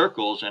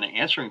circles and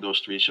answering those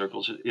three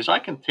circles is I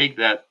can take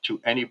that to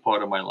any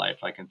part of my life.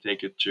 I can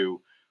take it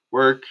to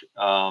work,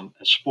 a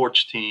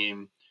sports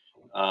team,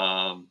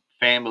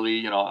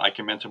 family. I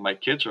can mentor my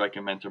kids or I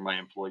can mentor my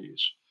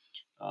employees.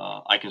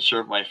 I can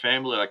serve my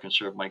family. I can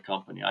serve my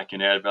company. I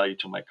can add value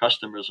to my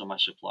customers and my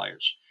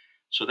suppliers.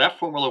 So that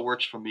formula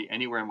works for me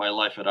anywhere in my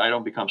life, and I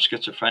don't become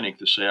schizophrenic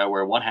to say I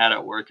wear one hat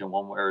at work and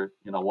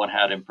one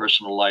hat in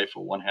personal life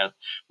or one hat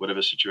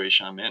whatever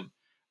situation I'm in.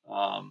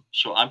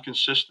 So I'm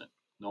consistent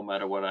no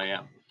matter what I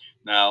am.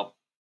 Now,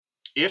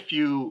 if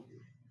you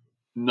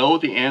know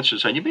the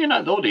answers, and you may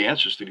not know the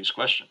answers to these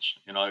questions,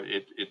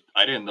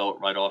 I didn't know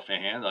it right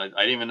offhand. I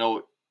didn't even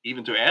know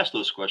even to ask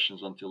those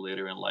questions until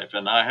later in life,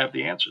 and now I have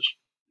the answers.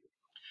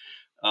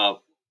 Uh,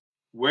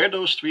 where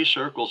those three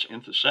circles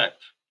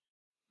intersect,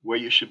 where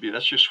you should be,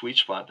 that's your sweet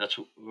spot. That's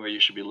where you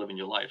should be living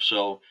your life.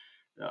 So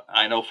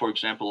I know, for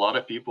example, a lot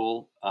of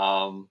people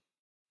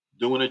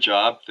doing a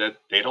job that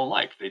they don't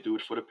like. They do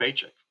it for the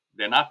paycheck.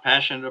 They're not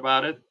passionate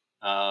about it.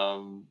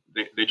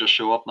 They just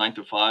show up 9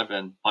 to 5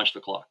 and punch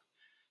the clock.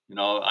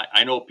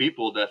 I know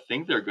people that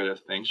think they're good at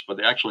things, but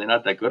they're actually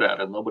not that good at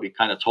it. Nobody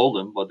kind of told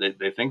them, but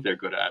they think they're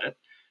good at it.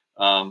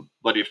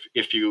 But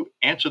if you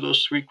answer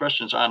those three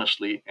questions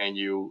honestly and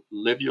you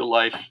live your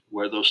life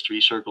where those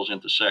three circles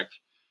intersect,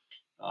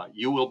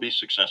 you will be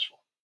successful.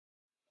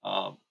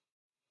 Um,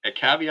 a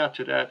caveat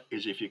to that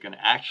is if you can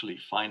actually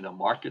find a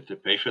market to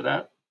pay for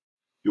that,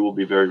 you will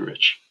be very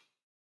rich.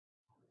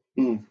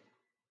 Hmm.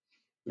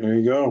 There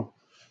you go.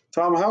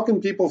 Tom, how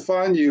can people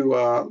find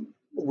you?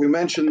 We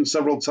mentioned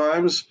several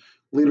times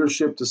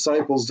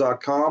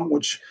leadershipdisciples.com,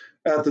 which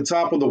at the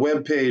top of the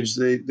webpage,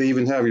 they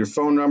even have your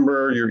phone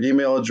number, your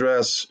email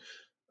address,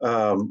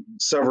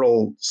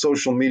 several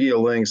social media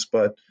links,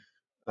 but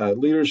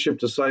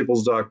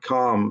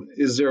leadershipdisciples.com.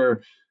 Is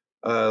there,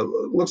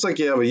 looks like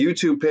you have a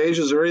YouTube page.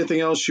 Is there anything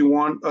else you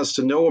want us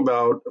to know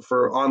about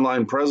for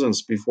online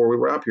presence before we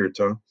wrap here,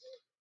 Tom?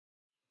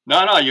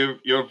 No,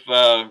 you've.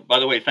 By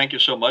the way, thank you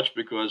so much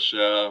because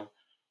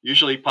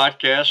usually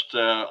podcast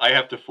I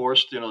have to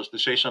force to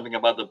say something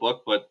about the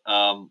book, but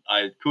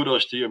I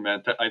kudos to you,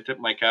 man. I tip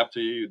my cap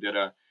to you. You did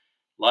a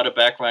lot of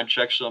background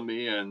checks on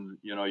me, and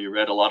you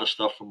read a lot of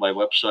stuff from my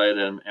website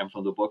and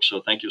from the book.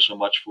 So thank you so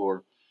much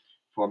for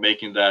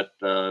making that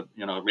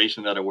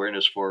raising that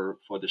awareness for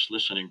this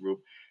listening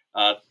group.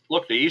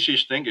 Look, the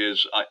easiest thing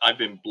is I've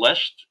been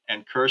blessed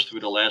and cursed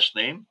with a last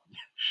name.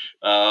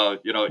 Right.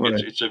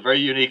 It's a very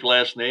unique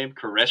last name,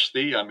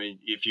 Kereszti. I mean,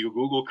 if you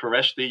Google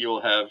Kereszti, you'll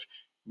have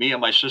me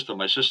and my sister.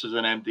 My sister's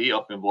an MD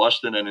up in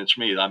Boston, and it's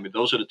me. I mean,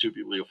 those are the two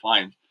people you'll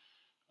find.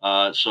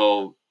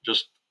 So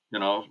just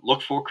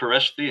look for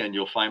Kereszti, and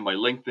you'll find my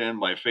LinkedIn,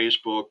 my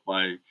Facebook,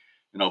 my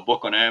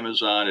book on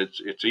Amazon.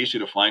 It's easy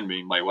to find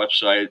me. My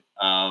website,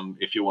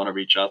 if you want to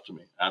reach out to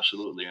me,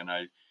 absolutely. And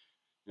I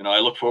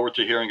look forward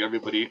to hearing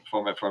everybody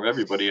from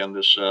everybody on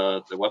this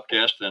the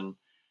webcast. And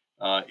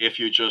if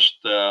you just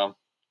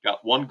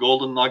got one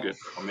golden nugget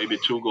or maybe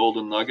two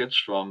golden nuggets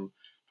from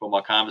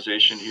our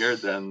conversation here,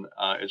 then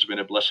it's been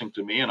a blessing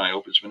to me, and I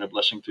hope it's been a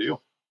blessing to you.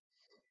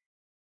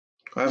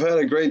 I've had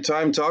a great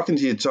time talking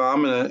to you,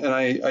 Tom, and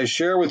I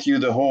share with you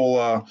the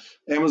whole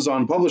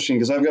Amazon publishing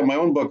because I've got my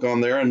own book on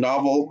there, a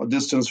novel, A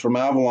Distance from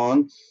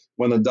Avalon,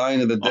 When the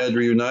Dying and the Dead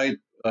Reunite,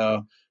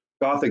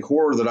 Gothic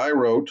horror that I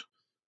wrote.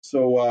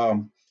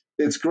 So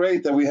it's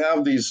great that we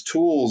have these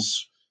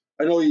tools.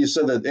 I know you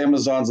said that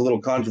Amazon's a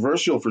little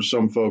controversial for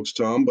some folks,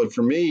 Tom, but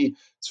for me,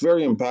 it's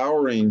very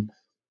empowering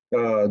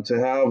to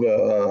have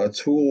a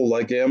tool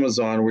like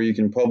Amazon where you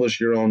can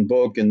publish your own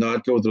book and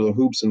not go through the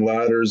hoops and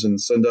ladders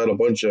and send out a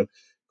bunch of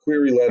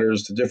query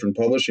letters to different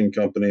publishing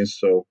companies.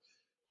 So,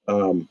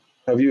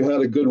 have you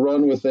had a good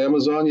run with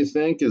Amazon? You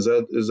think is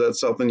that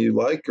something you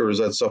like, or is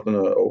that something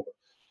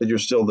that you're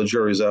still the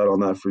jury's out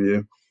on that for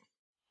you?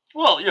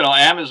 Well,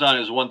 Amazon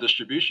is one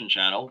distribution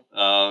channel.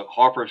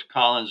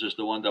 HarperCollins is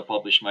the one that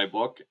published my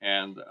book,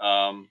 and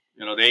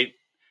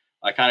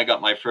I kind of got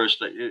my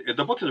first.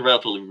 The book is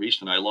relatively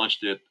recent. I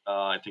launched it,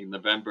 I think,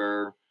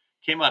 November.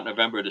 Came out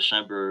November,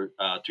 December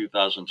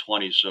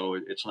 2020. So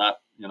it's not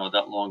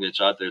that long.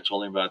 It's out there. It's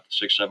only about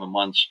 6, 7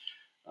 months.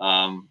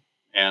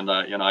 And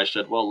I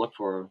said, well, look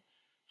for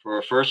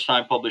a first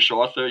time published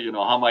author.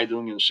 How am I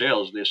doing in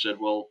sales? They said,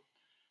 well,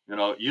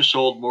 you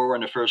sold more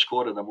in the first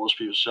quarter than most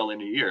people sell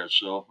in a year.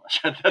 So I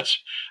said, that's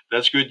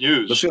good That's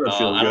news. gotta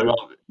feel I don't good.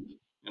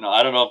 know.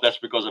 I don't know if that's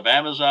because of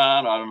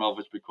Amazon. I don't know if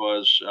it's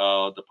because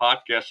the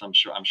podcast.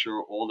 I'm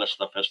sure all that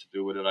stuff has to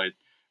do with it. I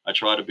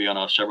try to be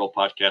on several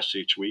podcasts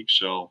each week,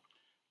 so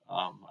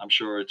I'm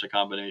sure it's a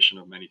combination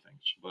of many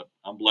things. But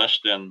I'm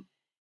blessed, and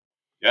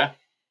yeah.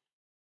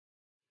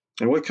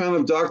 And what kind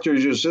of doctor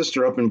is your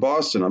sister up in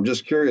Boston? I'm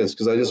just curious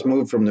because I just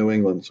moved from New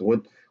England. So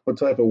what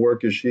type of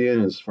work is she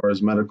in as far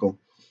as medical?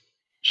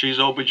 She's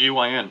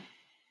OBGYN.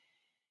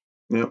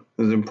 Yeah,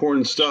 it's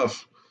important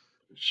stuff.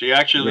 She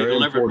actually Very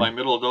delivered my important.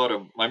 middle daughter.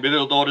 My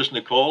middle daughter's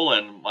Nicole,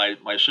 and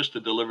my sister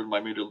delivered my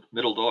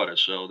middle daughter.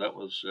 So that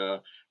was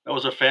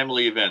a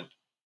family event.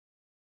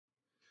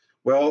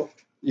 Well,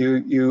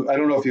 you I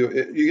don't know if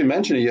you can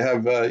mention it. You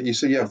have you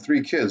said you have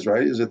three kids,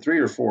 right? Is it three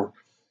or four?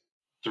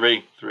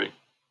 Three,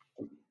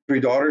 Three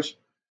daughters?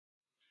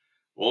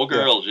 all Yeah.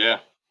 girls. Yeah.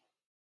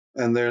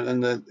 And there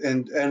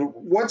and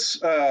what's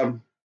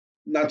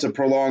not to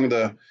prolong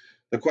the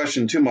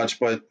question too much,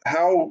 but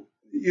how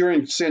you're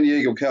in San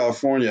Diego,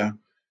 California.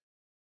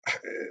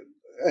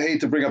 I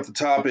hate to bring up the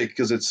topic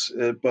because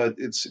but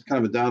it's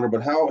kind of a downer.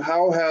 But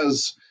how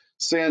has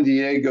San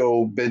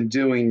Diego been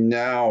doing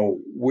now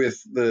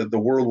with the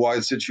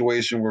worldwide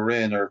situation we're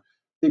in? Are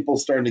people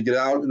starting to get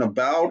out and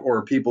about, or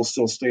are people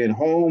still staying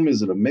home?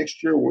 Is it a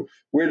mixture?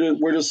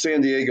 Where does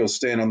San Diego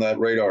stand on that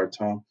radar,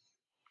 Tom?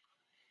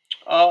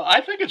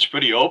 I think it's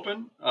pretty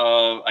open.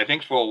 I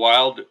think for a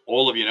while,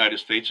 all of the United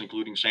States,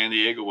 including San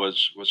Diego,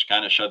 was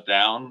kind of shut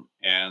down,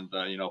 and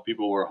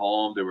people were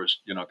home. They were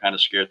kind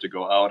of scared to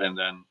go out, and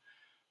then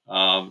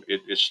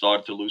it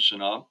started to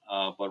loosen up.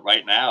 But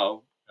right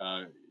now,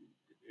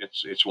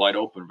 it's wide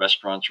open.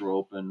 Restaurants are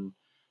open,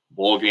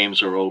 ball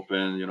games are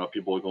open.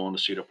 People are going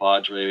to see the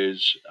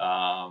Padres.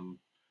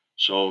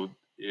 So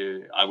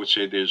I would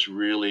say there's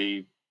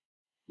really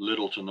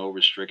little to no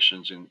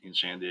restrictions in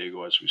San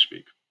Diego as we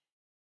speak.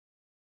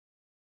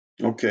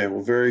 Okay,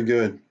 well, very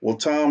good. Well,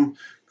 Tom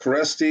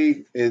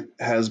Kereszti, it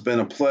has been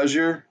a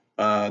pleasure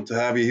to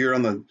have you here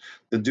on the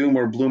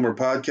Doomer Bloomer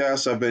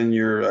podcast. I've been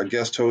your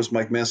guest host,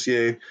 Mike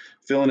Messier,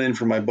 filling in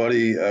for my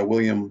buddy,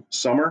 William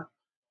Summer.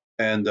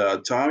 And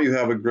Tom, you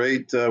have a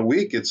great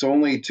week. It's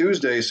only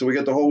Tuesday, so we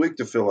got the whole week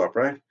to fill up,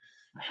 right?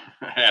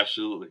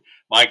 Absolutely.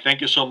 Mike,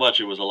 thank you so much.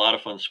 It was a lot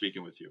of fun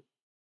speaking with you.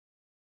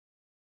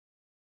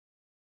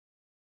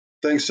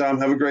 Thanks, Tom.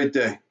 Have a great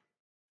day.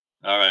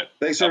 All right.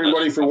 Thanks,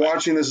 everybody, for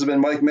watching. This has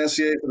been Mike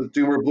Messier for the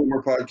Doomer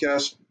Bloomer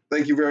podcast.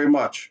 Thank you very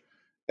much.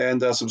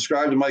 And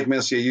subscribe to Mike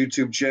Messier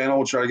YouTube channel.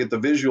 We'll try to get the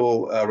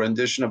visual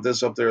rendition of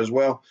this up there as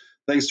well.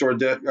 Thanks to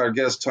our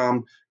guest,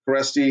 Tom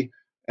Kereszti,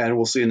 and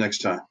we'll see you next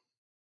time.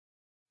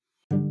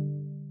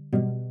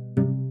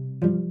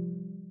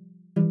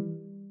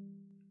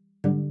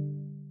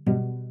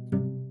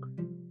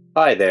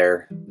 Hi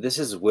there, this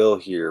is Will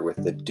here with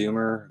the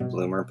Doomer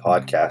Bloomer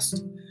podcast.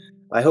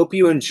 I hope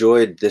you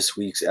enjoyed this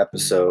week's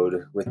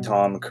episode with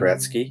Tom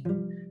Kereszti.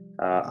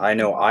 I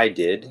know I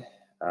did.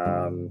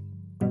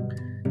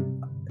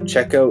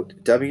 Check out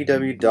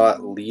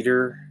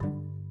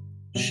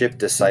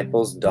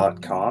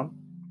www.leadershipdisciples.com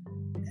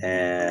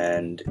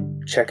and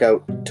check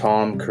out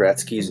Tom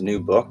Kereszti's new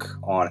book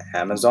on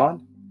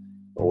Amazon.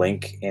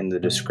 Link in the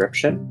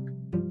description.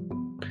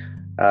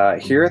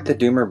 Here at the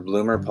Doomer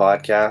Bloomer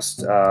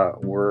podcast,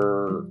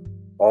 we're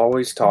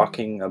always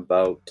talking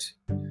about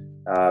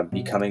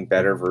becoming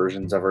better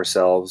versions of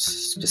ourselves,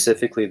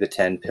 specifically the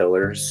 10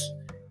 pillars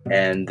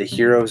and the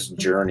hero's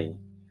journey.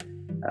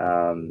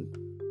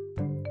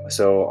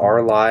 So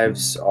our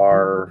lives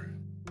are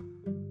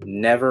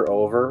never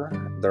over.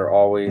 They're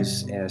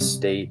always in a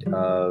state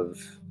of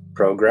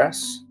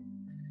progress.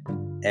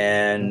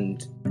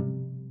 And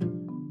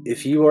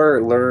if you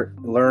are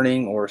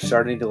learning or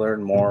starting to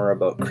learn more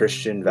about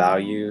Christian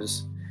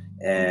values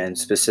and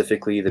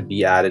specifically the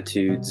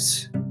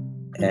Beatitudes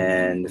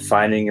and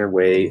finding your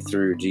way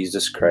through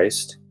Jesus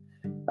Christ,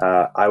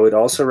 I would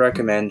also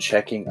recommend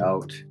checking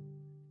out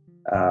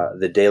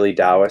the Daily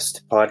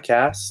Taoist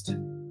podcast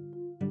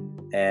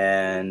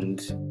and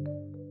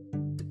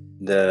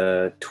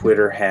the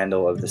Twitter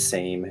handle of the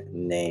same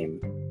name.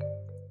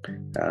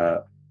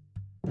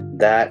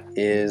 That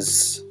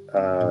is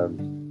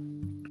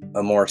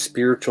a more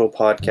spiritual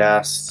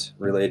podcast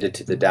related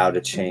to the Tao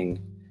Te Ching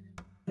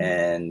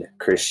and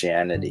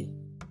Christianity.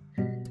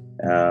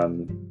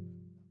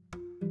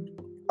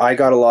 I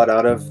got a lot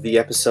out of the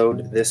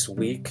episode this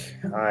week.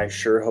 I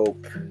sure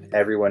hope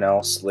everyone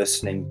else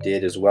listening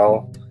did as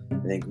well. I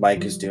think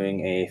Mike is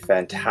doing a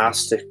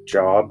fantastic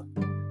job.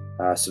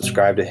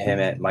 Subscribe to him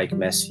at Mike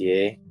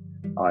Messier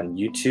on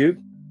YouTube.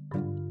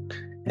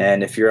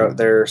 And if you're out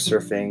there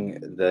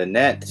surfing the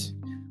net,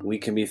 we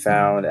can be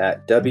found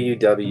at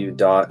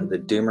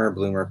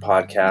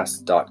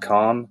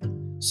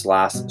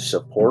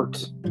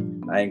www.thedoomerbloomerpodcast.com/support.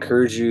 I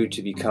encourage you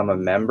to become a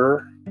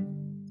member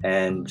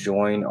and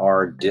join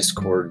our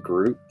Discord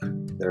group.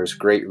 There's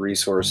great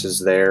resources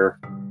there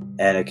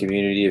and a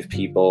community of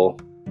people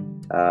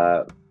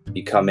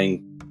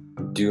becoming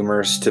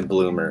doomers to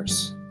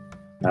bloomers.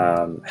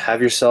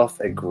 Have yourself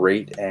a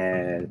great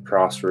and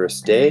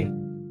prosperous day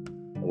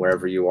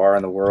wherever you are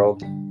in the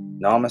world.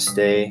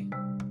 Namaste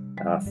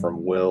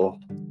from Will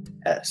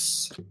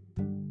S.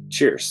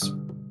 Cheers.